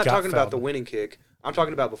box. No, I'm not got talking about fouled. the winning kick. I'm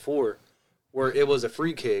talking about before, where it was a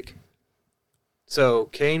free kick. So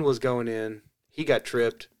Kane was going in, he got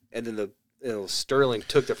tripped, and then Sterling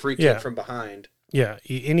took the free kick from behind. Yeah,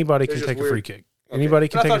 anybody can just take a weird. free kick. Okay. Anybody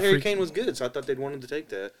can But take I a thought free Harry kick. Kane was good, so I thought they'd wanted to take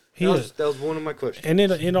that. He That was one of my questions. And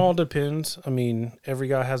it all depends. I mean, every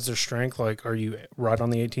guy has their strength. Like, are you right on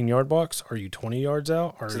the 18-yard box? Are you 20 yards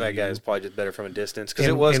out? So that guy is probably just better from a distance because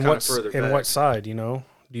it was kind of further back. And what side, Do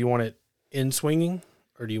you want it in swinging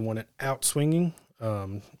or do you want it out swinging?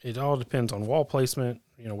 It all depends on wall placement,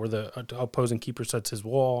 where the opposing keeper sets his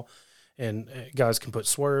wall. And guys can put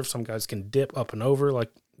swerve. Some guys can dip up and over,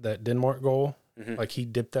 like that Denmark goal. Mm-hmm. Like he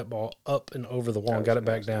dipped that ball up and over the wall and got it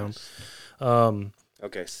back down.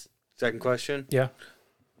 Okay, second question. Yeah.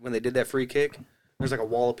 When they did that free kick, there's like a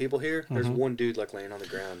wall of people here. There's one dude like laying on the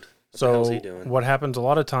ground. What the hell's he doing? What happens a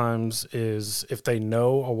lot of times is if they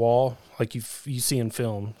know a wall, like you see in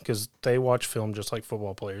film, because they watch film just like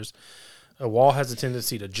football players, a wall has a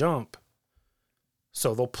tendency to jump.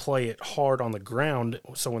 So they'll play it hard on the ground.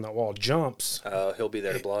 So when that wall jumps, he'll be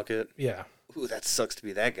there to block it. Yeah. Ooh, that sucks to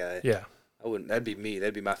be that guy. Yeah. I wouldn't. That'd be me.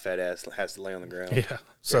 That'd be my fat ass has to lay on the ground. Yeah.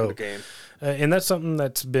 So, the game. And that's something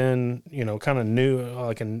that's been, kind of new,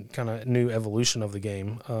 like a kind of new evolution of the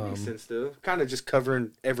game. Makes sense, though. Kind of just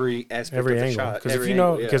covering every aspect Every of the angle. shot.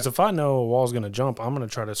 Because if I know a wall's going to jump, I'm going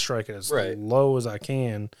to try to strike it as low as I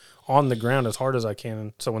can on the ground as hard as I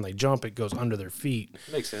can. So when they jump, it goes under their feet.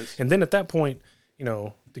 Makes sense. And then at that point,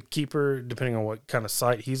 the keeper, depending on what kind of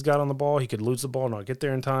sight he's got on the ball, he could lose the ball and not get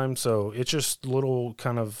there in time. So it's just little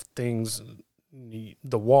kind of things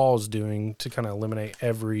the wall's doing to kind of eliminate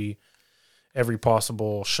every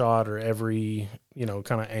possible shot or every,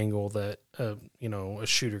 kind of angle that, a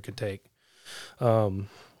shooter could take.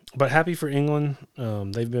 But happy for England.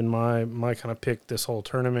 They've been my kind of pick this whole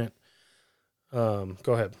tournament. Go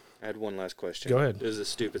ahead. I had one last question. Go ahead. This is a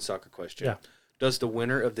stupid soccer question. Yeah. Does the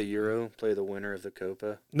winner of the Euro play the winner of the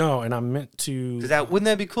Copa? No, and I meant to. Wouldn't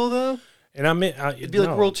that be cool though? And I meant it'd be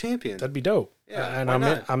like world champion. That'd be dope. Yeah, and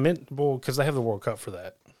I meant because they have the World Cup for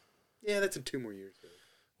that. Yeah, that's in 2 more years.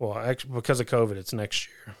 Well, actually, because of COVID, it's next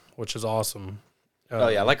year, which is awesome. Oh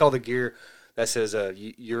yeah, I like all the gear that says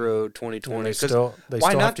Euro 2020.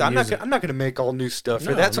 Why not? I'm not going to make all new stuff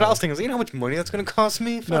for that. That's what I was thinking. You know how much money that's going to cost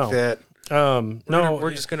me? Fuck that.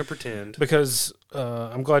 We're just going to pretend. Because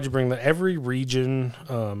I'm glad you bring that. Every region,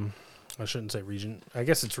 I shouldn't say region. I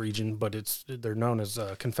guess it's region, but they're known as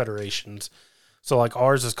confederations. So like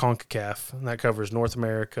ours is CONCACAF, and that covers North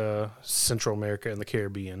America, Central America, and the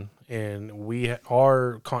Caribbean. And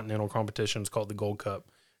our continental competition is called the Gold Cup,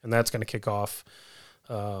 and that's going to kick off.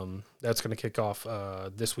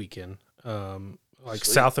 This weekend. Sweet.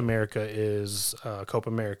 South America is Copa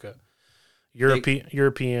America.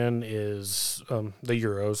 European is the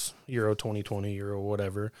Euros, Euro 2020, Euro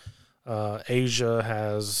whatever. Asia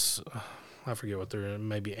has, I forget what they're in,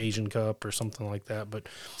 maybe Asian Cup or something like that. But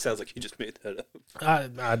sounds like you just made that up. I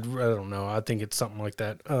don't know. I think it's something like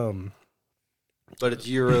that. But it's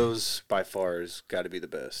Euros by far has got to be the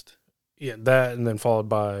best. Yeah, that and then followed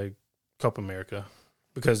by Copa America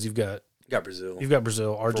because you've got Brazil. You've got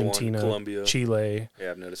Brazil, Argentina, Colombia, Chile.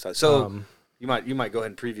 Yeah, I've noticed that. So you might go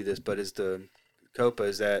ahead and preview this, but is the Copa,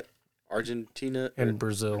 is that Argentina and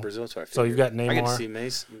Brazil? Brazil, that's what I figured. So you've got Neymar. I get to see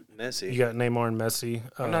Messi. You got Neymar and Messi.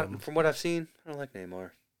 From what I've seen, I don't like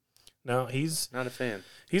Neymar. No, he's not a fan.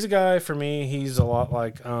 He's a guy for me. He's a lot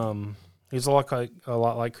like Cristiano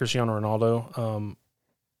Ronaldo.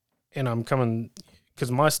 And I'm coming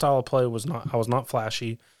because my style of play was not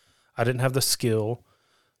flashy. I didn't have the skill.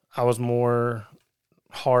 I was more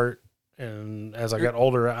heart, and as I got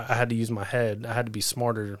older, I had to use my head. I had to be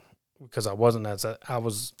smarter because I was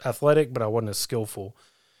athletic, but I wasn't as skillful.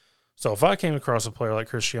 So if I came across a player like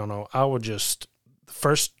Cristiano, I would just, the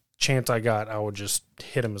first chance I got, I would just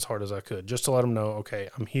hit him as hard as I could, just to let him know, okay,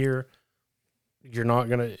 I'm here. It's going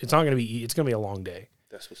to be a long day.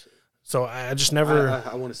 That's what's up. So I just never.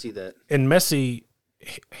 I want to see that. And Messi,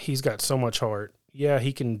 he's got so much heart. Yeah,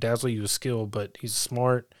 he can dazzle you with skill, but he's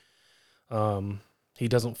smart. He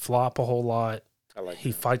doesn't flop a whole lot.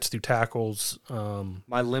 He fights through tackles.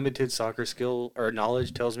 My limited soccer skill or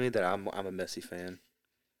knowledge tells me that I'm a Messi fan,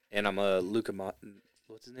 and I'm a Luka.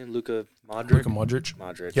 What's his name? Luka Modric. Luka Modric.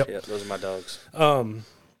 Modric. Yep. Yeah, those are my dogs.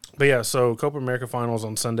 But yeah, so Copa America finals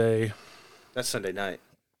on Sunday. That's Sunday night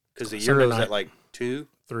because the Euros at like 2.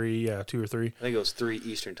 3, 2 or 3. I think it was 3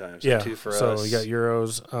 Eastern time. So yeah, 2 for us. So you got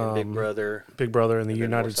Euros, Big Brother, and the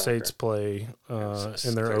United States play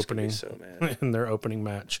in their opening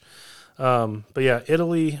match. But yeah,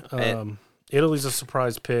 Italy. Italy's a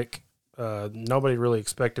surprise pick. Nobody really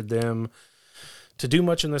expected them to do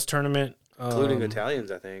much in this tournament, including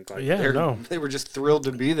Italians. I think. They were just thrilled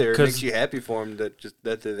to be there. It makes you happy for them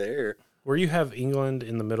that they're there. Where you have England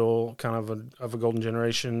in the middle, kind of a golden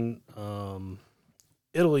generation.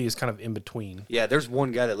 Italy is kind of in between. Yeah, there's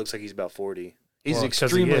one guy that looks like he's about 40. He's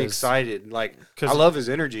extremely excited. Like, I love his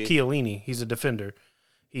energy. Chiellini, he's a defender.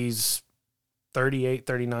 He's 38,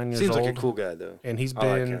 39 years old. Seems like a cool guy, though. And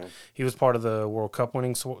he was part of the World Cup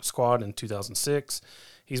winning squad in 2006.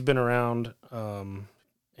 He's been around.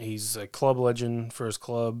 He's a club legend for his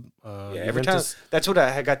club. Every time. That's what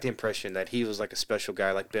I got the impression, that he was like a special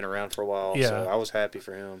guy, like been around for a while. Yeah. So I was happy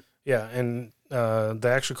for him. Yeah, and they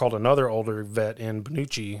actually called another older vet in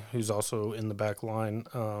Bonucci, who's also in the back line.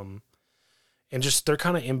 And just they're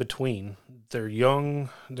kind of in between. They're young.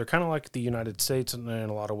 They're kind of like the United States in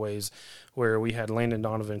a lot of ways, where we had Landon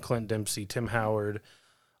Donovan, Clint Dempsey, Tim Howard,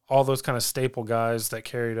 all those kind of staple guys that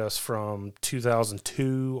carried us from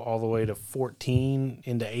 2002 all the way to 14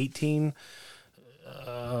 into 18.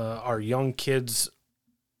 Our young kids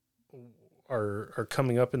are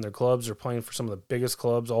coming up in their clubs. They're playing for some of the biggest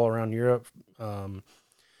clubs all around Europe.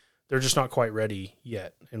 they're just not quite ready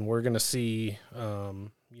yet. And we're going to see,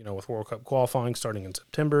 with World Cup qualifying starting in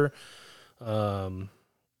September, Christian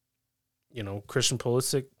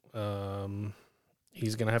Pulisic,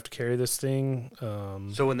 he's going to have to carry this thing.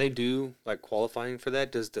 So when they do like qualifying for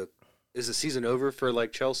that, is the season over for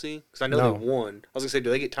like Chelsea? Because I know No. they won. I was gonna say, do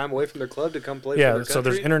they get time away from their club to come play? Yeah, for their so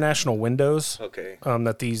there's country? international windows Okay.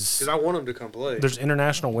 that these Because I want them to come play. there's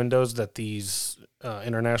international windows that these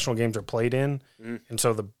international games are played in, and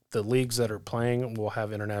so the leagues that are playing will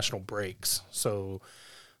have international breaks, so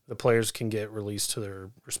the players can get released to their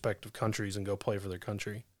respective countries and go play for their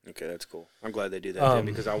country. Okay, that's cool. I'm glad they do that then,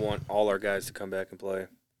 because I want all our guys to come back and play.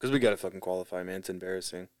 Because we got to fucking qualify, man. It's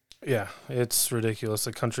embarrassing. Yeah, it's ridiculous.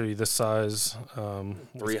 A country this size,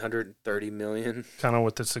 330 million. kind of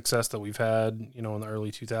with the success that we've had, in the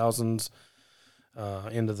early 2000s,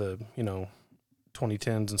 into the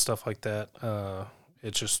 2010s and stuff like that.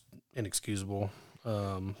 It's just inexcusable.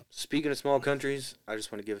 Speaking of small countries, I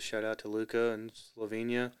just want to give a shout out to Luka and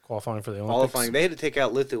Slovenia Qualifying for the Olympics. qualifying. They had to take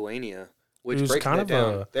out Lithuania, which Who's breaks kind that of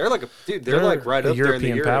down. They're like they're like right a up there in the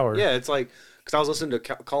European Europe. power. Yeah, it's like because I was listening to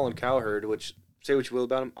Colin Cowherd, which say what you will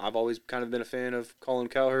about him, I've always kind of been a fan of Colin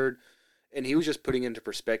Cowherd, and he was just putting into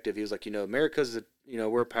perspective. He was like, America's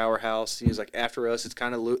we're a powerhouse. He was like, after us, it's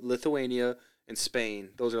kind of Lithuania and Spain.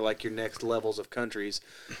 Those are like your next levels of countries,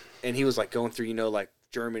 and he was like going through like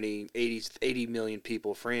Germany, 80 million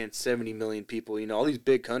people, France, 70 million people, all these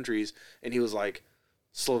big countries. And he was like,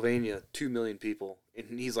 Slovenia, 2 million people.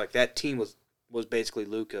 And he's like, that team was basically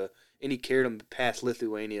Luka. And he carried them past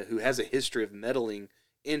Lithuania, who has a history of medaling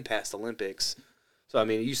in past Olympics. So, I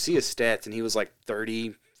mean, you see his stats, and he was like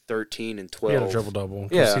 30, 13, and 12. He had a triple-double.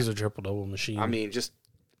 Yeah. He's a triple-double machine. I mean,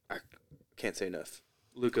 I can't say enough.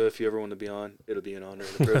 Luka, if you ever want to be on, it'll be an honor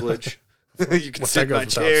and a privilege. You can Well, sit in that my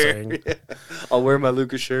goes without chair. saying. Yeah. I'll wear my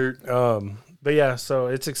Luka shirt. But yeah, so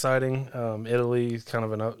it's exciting. Italy, kind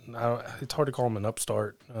of it's hard to call them an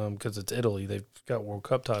upstart because it's Italy. They've got World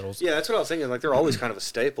Cup titles. Yeah, that's what I was thinking. Like they're always kind of a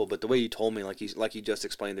staple, but the way you told me, like you just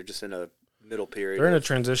explained, they're just in a middle period. They're in a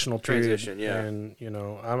transitional period. Transition, yeah. And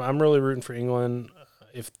I'm really rooting for England.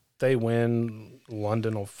 If they win,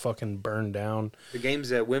 London will fucking burn down. The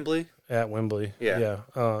game's at Wembley. At Wembley. Yeah.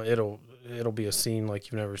 It'll be a scene like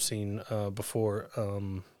you've never seen before.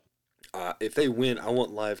 If they win, I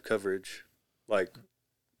want live coverage, like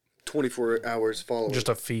 24 hours following. Just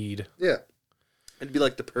a feed. Yeah. It'd be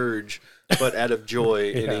like The Purge, but out of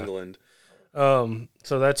joy in Yeah. England.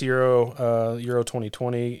 So that's Euro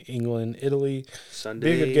 2020, England, Italy.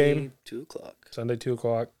 Sunday, Be a good game. 2 o'clock. Sunday, 2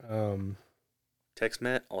 o'clock. Text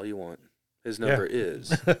Matt all you want. His number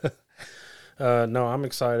is. No, I'm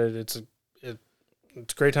excited. It's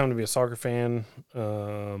a great time to be a soccer fan.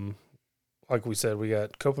 Like we said, we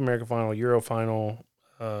got Copa America final, Euro final,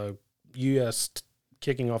 U.S.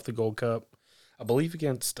 Kicking off the Gold Cup, I believe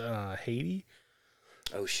against Haiti.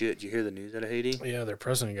 Oh, shit. Did you hear the news out of Haiti? Yeah, their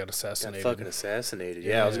president got assassinated. Got fucking assassinated.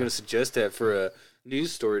 Yeah, I was going to suggest that for a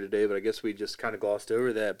news story today, but I guess we just kind of glossed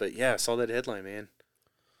over that. But yeah, I saw that headline, man.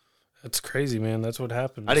 That's crazy, man. That's what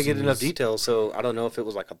happened. I didn't get enough details, so I don't know if it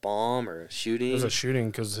was like a bomb or a shooting. It was a shooting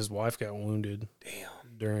because his wife got wounded.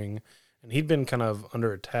 Damn. And he'd been kind of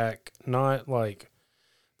under attack. Not like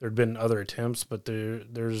there'd been other attempts, but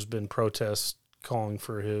there's been protests calling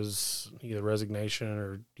for his either resignation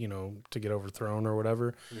or to get overthrown or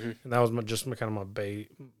whatever. Mm-hmm. And that was just kind of my bait.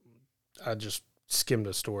 I just skimmed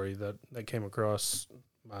a story that came across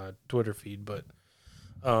my Twitter feed, but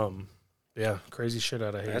yeah, crazy shit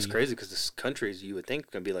out of Haiti. That's crazy because this country, you would think,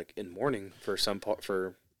 going to be like in mourning for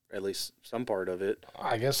for at least some part of it.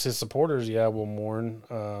 I guess his supporters, will mourn.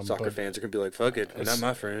 Soccer fans are going to be like, fuck it, you're not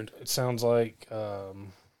my friend. It sounds like,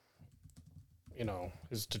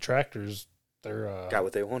 his detractors, they're got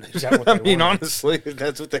what they wanted. Got what they I mean, wanted. honestly,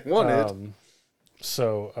 that's what they wanted. I'm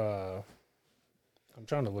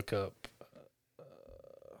trying to look up.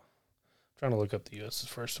 The U.S.'s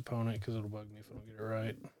first opponent because it'll bug me if I don't get it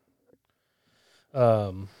right.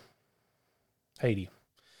 Haiti.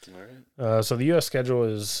 All right. So the U.S. schedule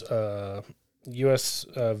is U.S.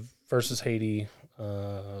 Versus Haiti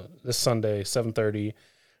this Sunday, 7:30,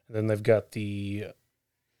 and then they've got the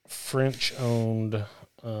French-owned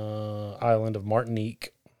island of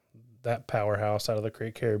Martinique, that powerhouse out of the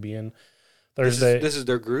Caribbean. Thursday. This is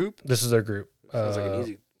their group. This is their group. Sounds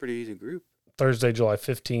like pretty easy group. Thursday, July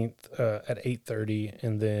 15th at 8:30,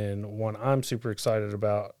 and then one I'm super excited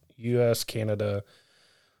about, U.S. Canada,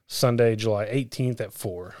 Sunday, July 18th at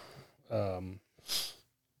 4.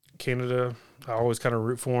 Canada, I always kind of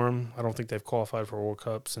root for them. I don't think they've qualified for a World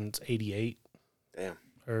Cup since '88. Damn.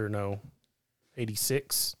 Or no,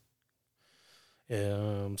 '86.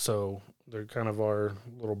 So they're kind of our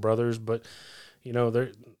little brothers, but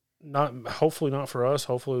they're not. Hopefully not for us.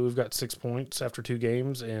 Hopefully we've got 6 points after 2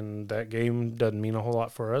 games, and that game doesn't mean a whole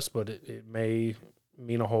lot for us, but it may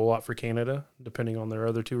mean a whole lot for Canada, depending on their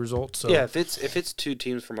other 2 results. So yeah, if it's 2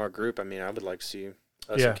 teams from our group, I mean, I would like to see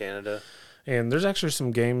us in Canada. And there's actually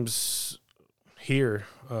some games here,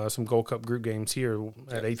 some Gold Cup group games here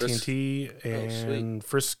at AT&T and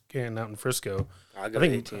and out in Frisco. I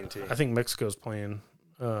think AT&T. I think Mexico's playing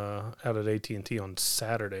out at AT&T on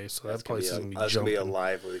Saturday, so that place is going to be a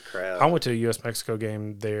lively crowd. I went to a U.S.-Mexico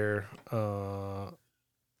game there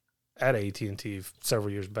at AT&T several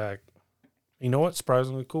years back. You know what?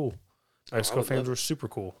 Surprisingly cool. Mexico fans were super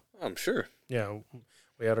cool. I'm sure. Yeah,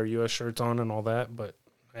 we had our U.S. shirts on and all that, but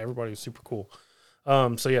everybody was super cool.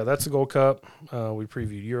 So, yeah, that's the Gold Cup. We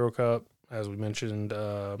previewed Euro Cup. As we mentioned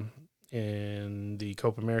in the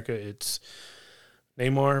Copa America, it's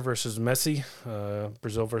Neymar versus Messi,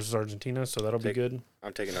 Brazil versus Argentina, so that'll be good.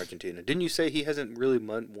 I'm taking Argentina. Didn't you say he hasn't really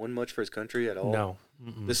won much for his country at all? No.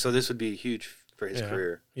 So this would be huge for his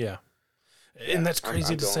career. Yeah. And that's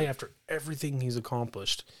crazy to say after everything he's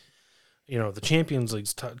accomplished. The Champions League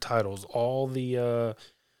titles, all the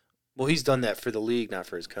well, he's done that for the league, not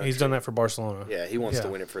for his country. He's done that for Barcelona. Yeah, he wants to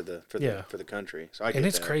win it for the country. So I get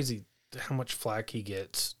it's crazy how much flack he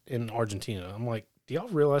gets in Argentina. I'm like, do y'all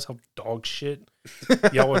realize how dog shit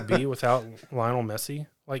y'all would be without Lionel Messi?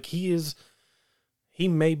 Like, he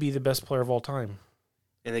may be the best player of all time.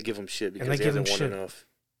 And they give him shit because he hasn't won enough.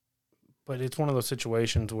 But it's one of those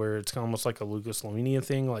situations where it's almost like a Lucas Lamine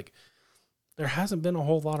thing. Like, there hasn't been a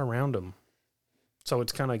whole lot around him. So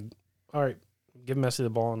it's kind of, all right, give Messi the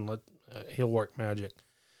ball and he'll work magic.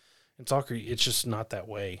 In soccer, it's just not that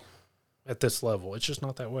way at this level. It's just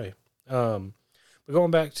not that way. But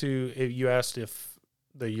going back to, you asked if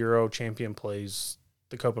the Euro champion plays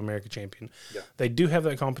the Copa America champion. Yeah. They do have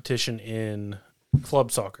that competition in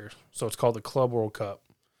club soccer. So it's called the Club World Cup.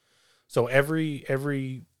 So every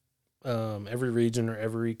region or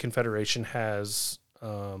every confederation has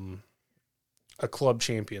a club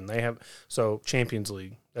champion. They have Champions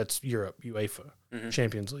League. That's Europe, UEFA,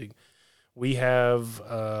 Champions League. We have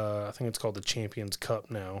I think it's called the Champions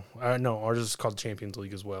Cup now. No, ours is called Champions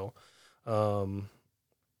League as well.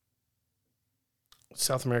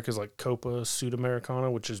 South America is like Copa Sudamericana,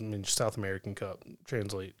 which means South American Cup.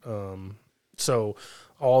 Translate. So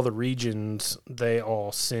all the regions, they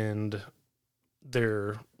all send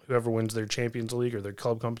whoever wins their Champions League or their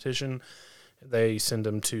club competition, they send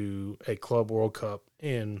them to a Club World Cup.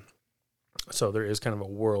 And so there is kind of a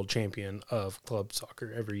world champion of club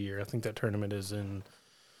soccer every year. I think that tournament is in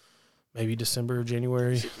maybe December or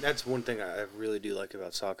January. See, that's one thing I really do like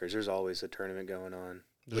about soccer is there's always a tournament going on.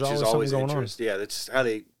 There's always something going on. Yeah, that's how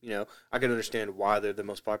they, I can understand why they're the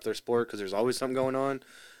most popular sport because there's always something going on,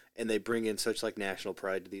 and they bring in such national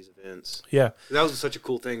pride to these events. Yeah. That was such a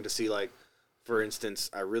cool thing to see. Like, for instance,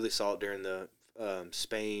 I really saw it during the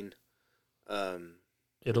Spain,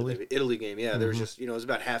 Italy game. Yeah, there was just it was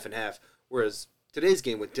about half and half. Whereas today's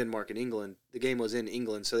game with Denmark and England, the game was in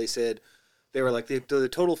England, so they were like the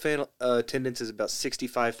total fan attendance is about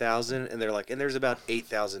 65,000, and they're like, and there's about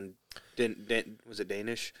 8,000. Was it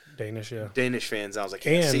Danish? Danish, yeah. Danish fans. I was like,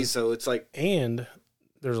 see, so it's like, and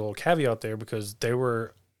there's a little caveat there because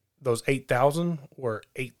those 8,000 were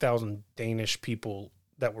 8,000 Danish people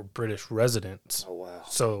that were British residents. Oh, wow.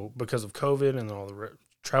 So because of COVID and all the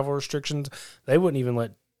travel restrictions, they wouldn't even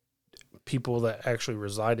let people that actually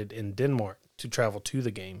resided in Denmark to travel to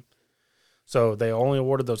the game. So they only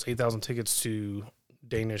awarded those 8,000 tickets to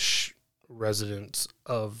Danish residents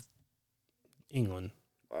of England.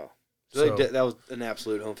 Wow. So that was an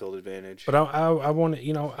absolute home field advantage. But I want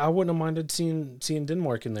I wouldn't have minded seeing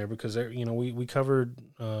Denmark in there because we covered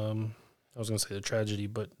I was going to say the tragedy,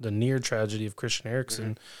 but the near tragedy of Christian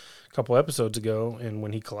Eriksen a couple episodes ago, and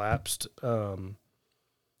when he collapsed, I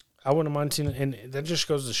wouldn't have minded seeing it. And that just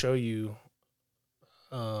goes to show you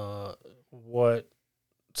what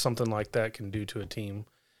something like that can do to a team.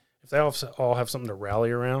 If they all have something to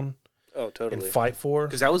rally around, totally, and fight for.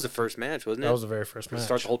 Because that was the first match, wasn't it? That was the very first match. To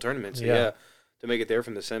start the whole tournament. So yeah, to make it there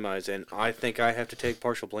from the semis. And I think I have to take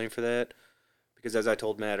partial blame for that. Because as I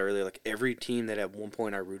told Matt earlier, like every team that at one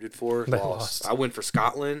point I rooted for lost. I went for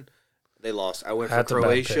Scotland, they lost. I went for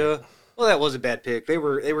Croatia. Well, that was a bad pick. They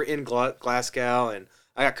were in Glasgow, and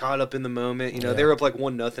I got caught up in the moment. They were up like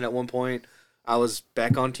 1-0 at one point. I was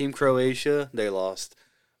back on Team Croatia. They lost.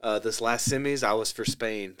 This last semis, I was for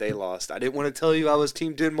Spain. They lost. I didn't want to tell you I was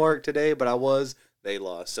Team Denmark today, but I was. They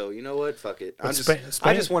lost. So you know what? Fuck it. I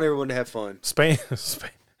just want everyone to have fun.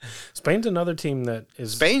 Spain's another team that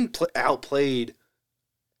is... Spain outplayed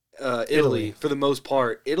Italy for the most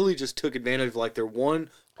part. Italy just took advantage of like their one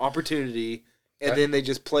opportunity, and then they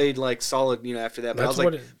just played like solid, after that. But I was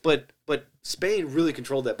like, but Spain really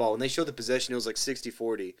controlled that ball. When they showed the possession, it was like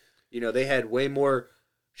 60-40. They had way more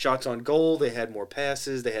shots on goal. They had more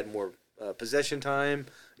passes. They had more possession time.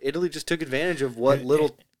 Italy just took advantage of what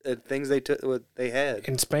little things what they had.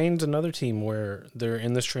 And Spain's another team where they're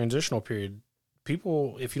in this transitional period.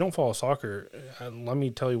 People, if you don't follow soccer, let me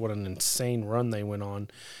tell you what an insane run they went on.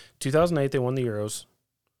 2008, they won the Euros.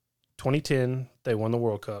 2010, they won the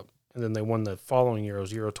World Cup. And then they won the following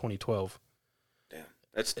Euros, Euro 2012. Damn.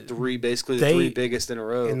 That's basically the three biggest in a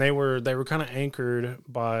row. And they were kind of anchored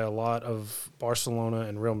by a lot of Barcelona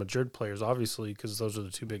and Real Madrid players, obviously, because those are the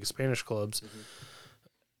two biggest Spanish clubs. Mm-hmm.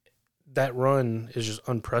 That run is just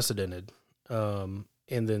unprecedented. And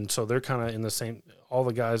then so they're kind of in the same – all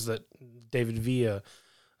the guys that – David Villa,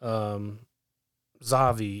 Xavi,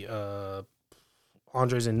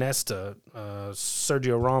 Andres Iniesta,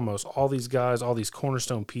 Sergio Ramos, all these guys, all these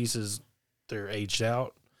cornerstone pieces, they're aged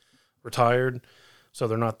out, retired, so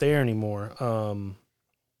they're not there anymore. I'll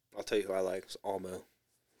tell you who I like. It's Olmo.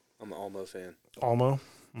 I'm an Olmo fan. Olmo?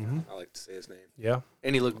 Mm-hmm. I like to say his name. Yeah.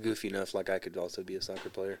 And he looked goofy enough like I could also be a soccer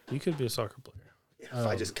player. You could be a soccer player. If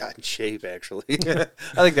I just got in shape, actually. I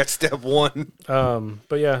think that's step one.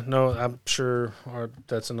 But yeah, no, I'm sure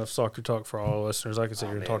that's enough soccer talk for all listeners. I can sit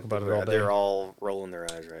here and talk about it all day. They're all rolling their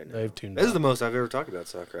eyes right now. They've tuned This is the most I've ever talked about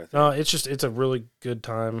soccer, I think. No, it's a really good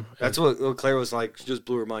time. That's what Claire was like. She just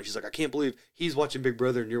blew her mind. She's like, I can't believe he's watching Big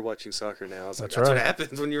Brother and you're watching soccer now. I was like, that's what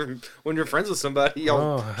happens when you're friends with somebody.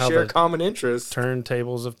 Y'all share common interests.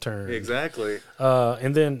 Turntables have turned. Exactly.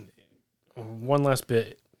 And then one last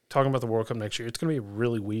bit. Talking about the World Cup next year, it's going to be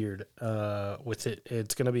really weird with it.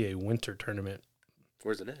 It's going to be a winter tournament.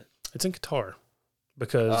 Where's it at? It's in Qatar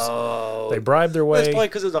because they bribed their way. That's probably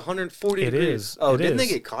because it's 140 degrees. Is. Oh, didn't they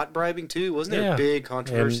get caught bribing too? Wasn't there a big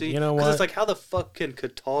controversy? And you know what? Because it's like, how the fuck can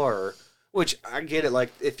Qatar, which I get it,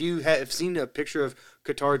 like if you have seen a picture of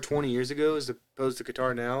Qatar 20 years ago as opposed to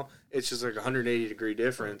Qatar now, it's just like a 180-degree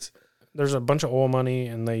difference. There's a bunch of oil money,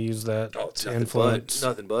 and they use that to influence.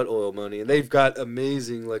 Nothing but oil money, and they've got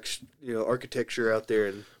amazing, architecture out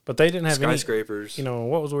there, but they didn't have skyscrapers.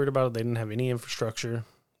 What was weird about it? They didn't have any infrastructure.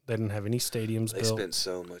 They didn't have any stadiums built. They spent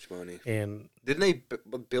so much money. And didn't they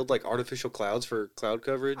build like artificial clouds for cloud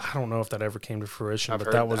coverage? I don't know if that ever came to fruition, I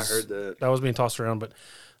heard that was being tossed around. But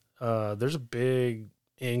there's a big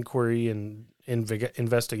inquiry and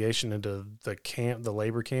investigation into the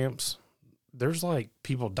labor camps. There's like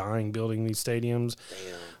people dying building these stadiums.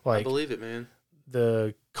 Damn, I believe it, man.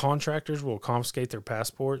 The contractors will confiscate their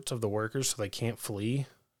passports of the workers so they can't flee.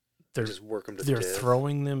 Just work them to They're death.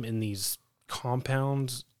 throwing them in these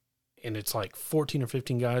compounds, and it's like 14 or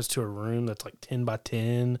 15 guys to a room that's like 10 by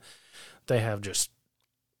 10. They have just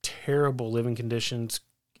terrible living conditions,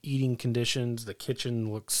 eating conditions. The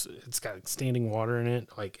kitchen it's got standing water in it.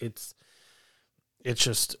 Like it's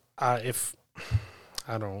just I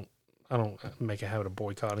don't make a habit of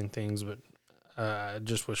boycotting things, but I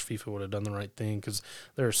just wish FIFA would have done the right thing because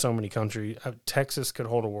there are so many countries. Texas could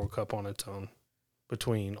hold a World Cup on its own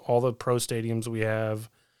between all the pro stadiums we have.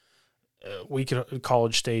 We could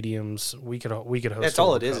college stadiums. We could host. That's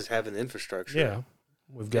all it is having the infrastructure. Yeah,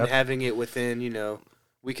 we've got having it within.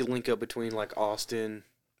 We could link up between like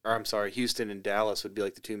Houston and Dallas would be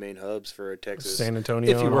like the two main hubs for Texas. San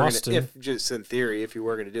Antonio and Austin. If just in theory, if you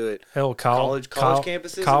were going to do it. Hell, college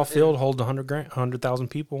campuses. Kyle Field holds 100,000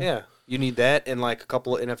 people. Yeah. You need that and like a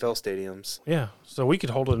couple of NFL stadiums. Yeah. So we could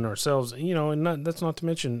hold it in ourselves. And that's not to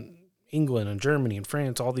mention England and Germany and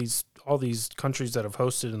France, all these countries that have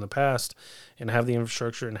hosted in the past and have the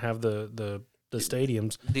infrastructure and have the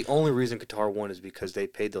stadiums. The only reason Qatar won is because they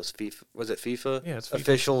paid those FIFA. Was it FIFA? Yeah, it's FIFA.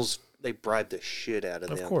 Officials. They bribed the shit out of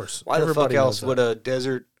them. Of course. Why the fuck else would a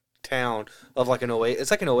desert town of like an oasis? It's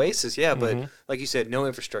like an oasis, yeah, but like you said, no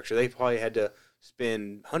infrastructure. They probably had to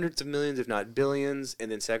spend hundreds of millions, if not billions,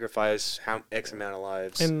 and then sacrifice X amount of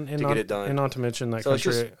lives to get it done. And not to mention that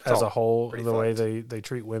country as a whole, the way they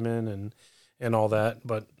treat women and all that.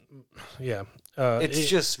 But yeah. It's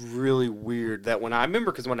just really weird that when I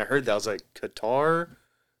heard that, I was like, Qatar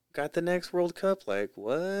got the next World Cup? Like,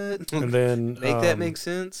 what? And then make that make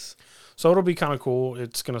sense? So it'll be kind of cool.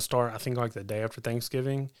 It's going to start, I think, like the day after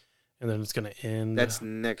Thanksgiving, and then it's going to end. That's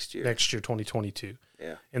next year. Next year, 2022.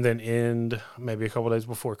 Yeah. And then end maybe a couple of days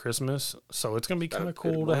before Christmas. So it's going to be kind of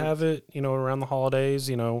cool to have it, around the holidays,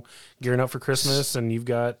 gearing up for Christmas, and you've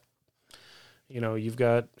got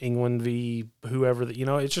England v. whoever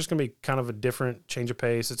it's just going to be kind of a different change of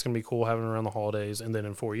pace. It's going to be cool having it around the holidays, and then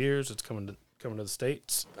in 4 years, it's coming to the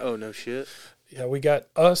States. Oh, no shit. Yeah, we got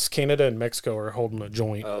us, Canada, and Mexico are holding a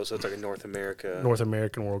joint Oh, so it's like a North American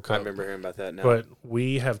World Cup. I remember hearing about that now. But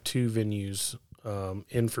we have 2 venues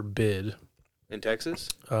in for bid. In Texas?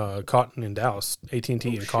 Cotton in Dallas, AT&T and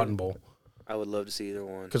shit. Cotton Bowl. I would love to see either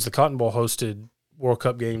one. Because the Cotton Bowl hosted World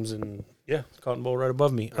Cup games, and Cotton Bowl right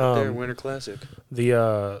above me. Right there, Winter Classic.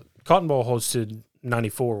 The Cotton Bowl hosted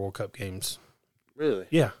 94 World Cup games. Really?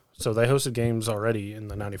 Yeah, so they hosted games already in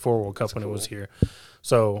the 94 World Cup when it was here.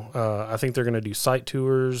 So I think they're going to do site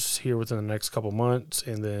tours here within the next couple months,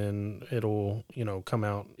 and then it'll, come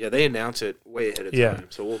out Yeah, they announce it way ahead of Yeah. time,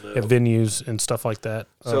 so we'll know. at venues and stuff like that.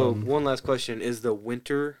 So one last question: is the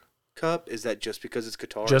Winter Cup, is that just because it's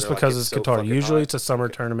Qatar? Just They're because like, it's so Qatar. fucking Usually hot? it's a summer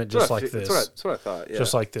tournament That's just what I like fe- this. That's what I thought. Yeah.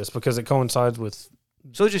 Just like this, because it coincides with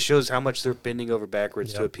So it just shows how much they're bending over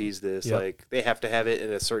backwards to Yep. appease this. Yep. Like they have to have it at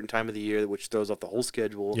a certain time of the year, which throws off the whole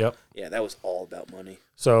schedule. Yep. Yeah, that was all about money.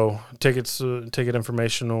 So ticket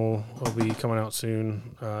informational will be coming out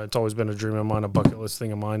soon. It's always been a dream of mine, a bucket list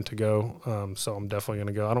thing of mine to go. So I'm definitely going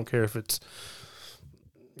to go. I don't care if it's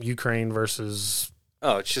Ukraine versus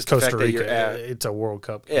Oh, it's just Costa the fact that Rica. you're at. It's a World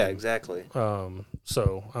Cup game. Yeah, exactly.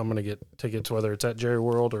 So I'm going to get tickets, whether it's at Jerry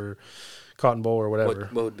World or Cotton Bowl or whatever.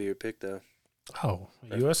 What would be your pick though? Oh,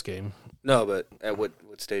 a U.S. game. No, but at what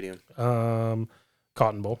stadium?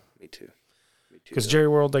 Cotton Bowl. Me too. Because Jerry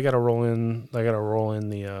World, they got to roll in. They got to roll in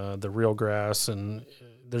the real grass, and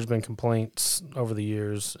there's been complaints over the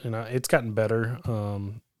years, and it's gotten better.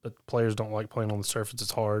 But players don't like playing on the surface.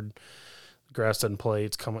 It's hard. The grass doesn't play.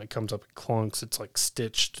 It comes up in clunks. It's like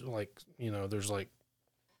stitched. There's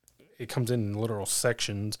it comes in literal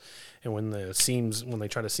sections, and when they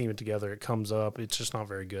try to seam it together, it comes up. It's just not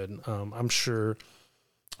very good. I'm sure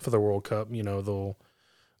for the World Cup, they'll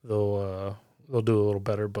do a little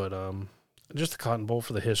better, but just the Cotton Bowl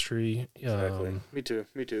for the history. Exactly. Me too.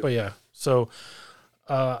 But yeah, so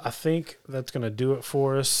I think that's going to do it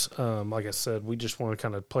for us. Like I said, we just want to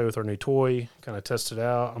kind of play with our new toy, kind of test it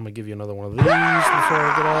out. I'm going to give you another one of these before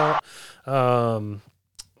I get out.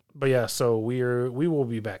 But yeah, so we will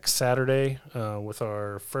be back Saturday with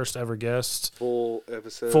our first ever guest. Full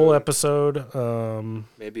episode.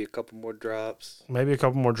 Maybe a couple more drops. I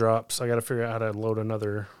got to figure out how to load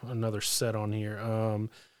another set on here.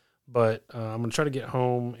 But I'm going to try to get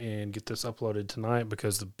home and get this uploaded tonight,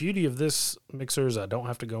 because the beauty of this mixer is I don't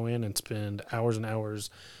have to go in and spend hours and hours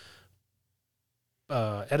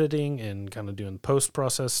editing and kind of doing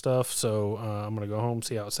post-process stuff. So I'm going to go home,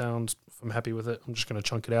 see how it sounds. If I'm happy with it, I'm just going to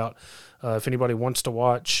chunk it out. If anybody wants to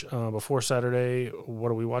watch before Saturday, what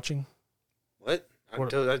are we watching? What? I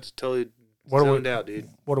just totally What zoned out, dude.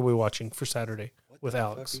 What are we watching for Saturday with What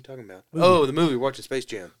Alex? are you talking about? Movie. Oh, the movie. We're watching Space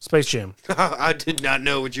Jam. Space Jam. I did not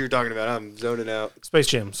know what you were talking about. I'm zoning out. Space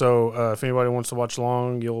Jam. So if anybody wants to watch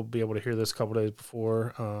along, you'll be able to hear this a couple days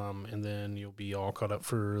before, and then you'll be all caught up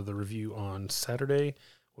for the review on Saturday,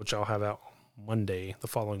 which I'll have out Monday, the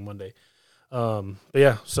following Monday. But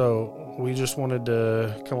yeah, so we just wanted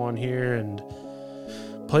to come on here and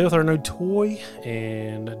play with our new toy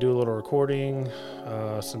and do a little recording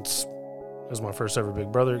since it was my first ever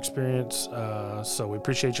Big Brother experience. So we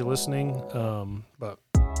appreciate you listening. But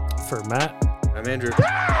for Matt, I'm Andrew.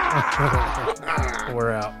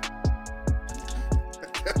 we're out.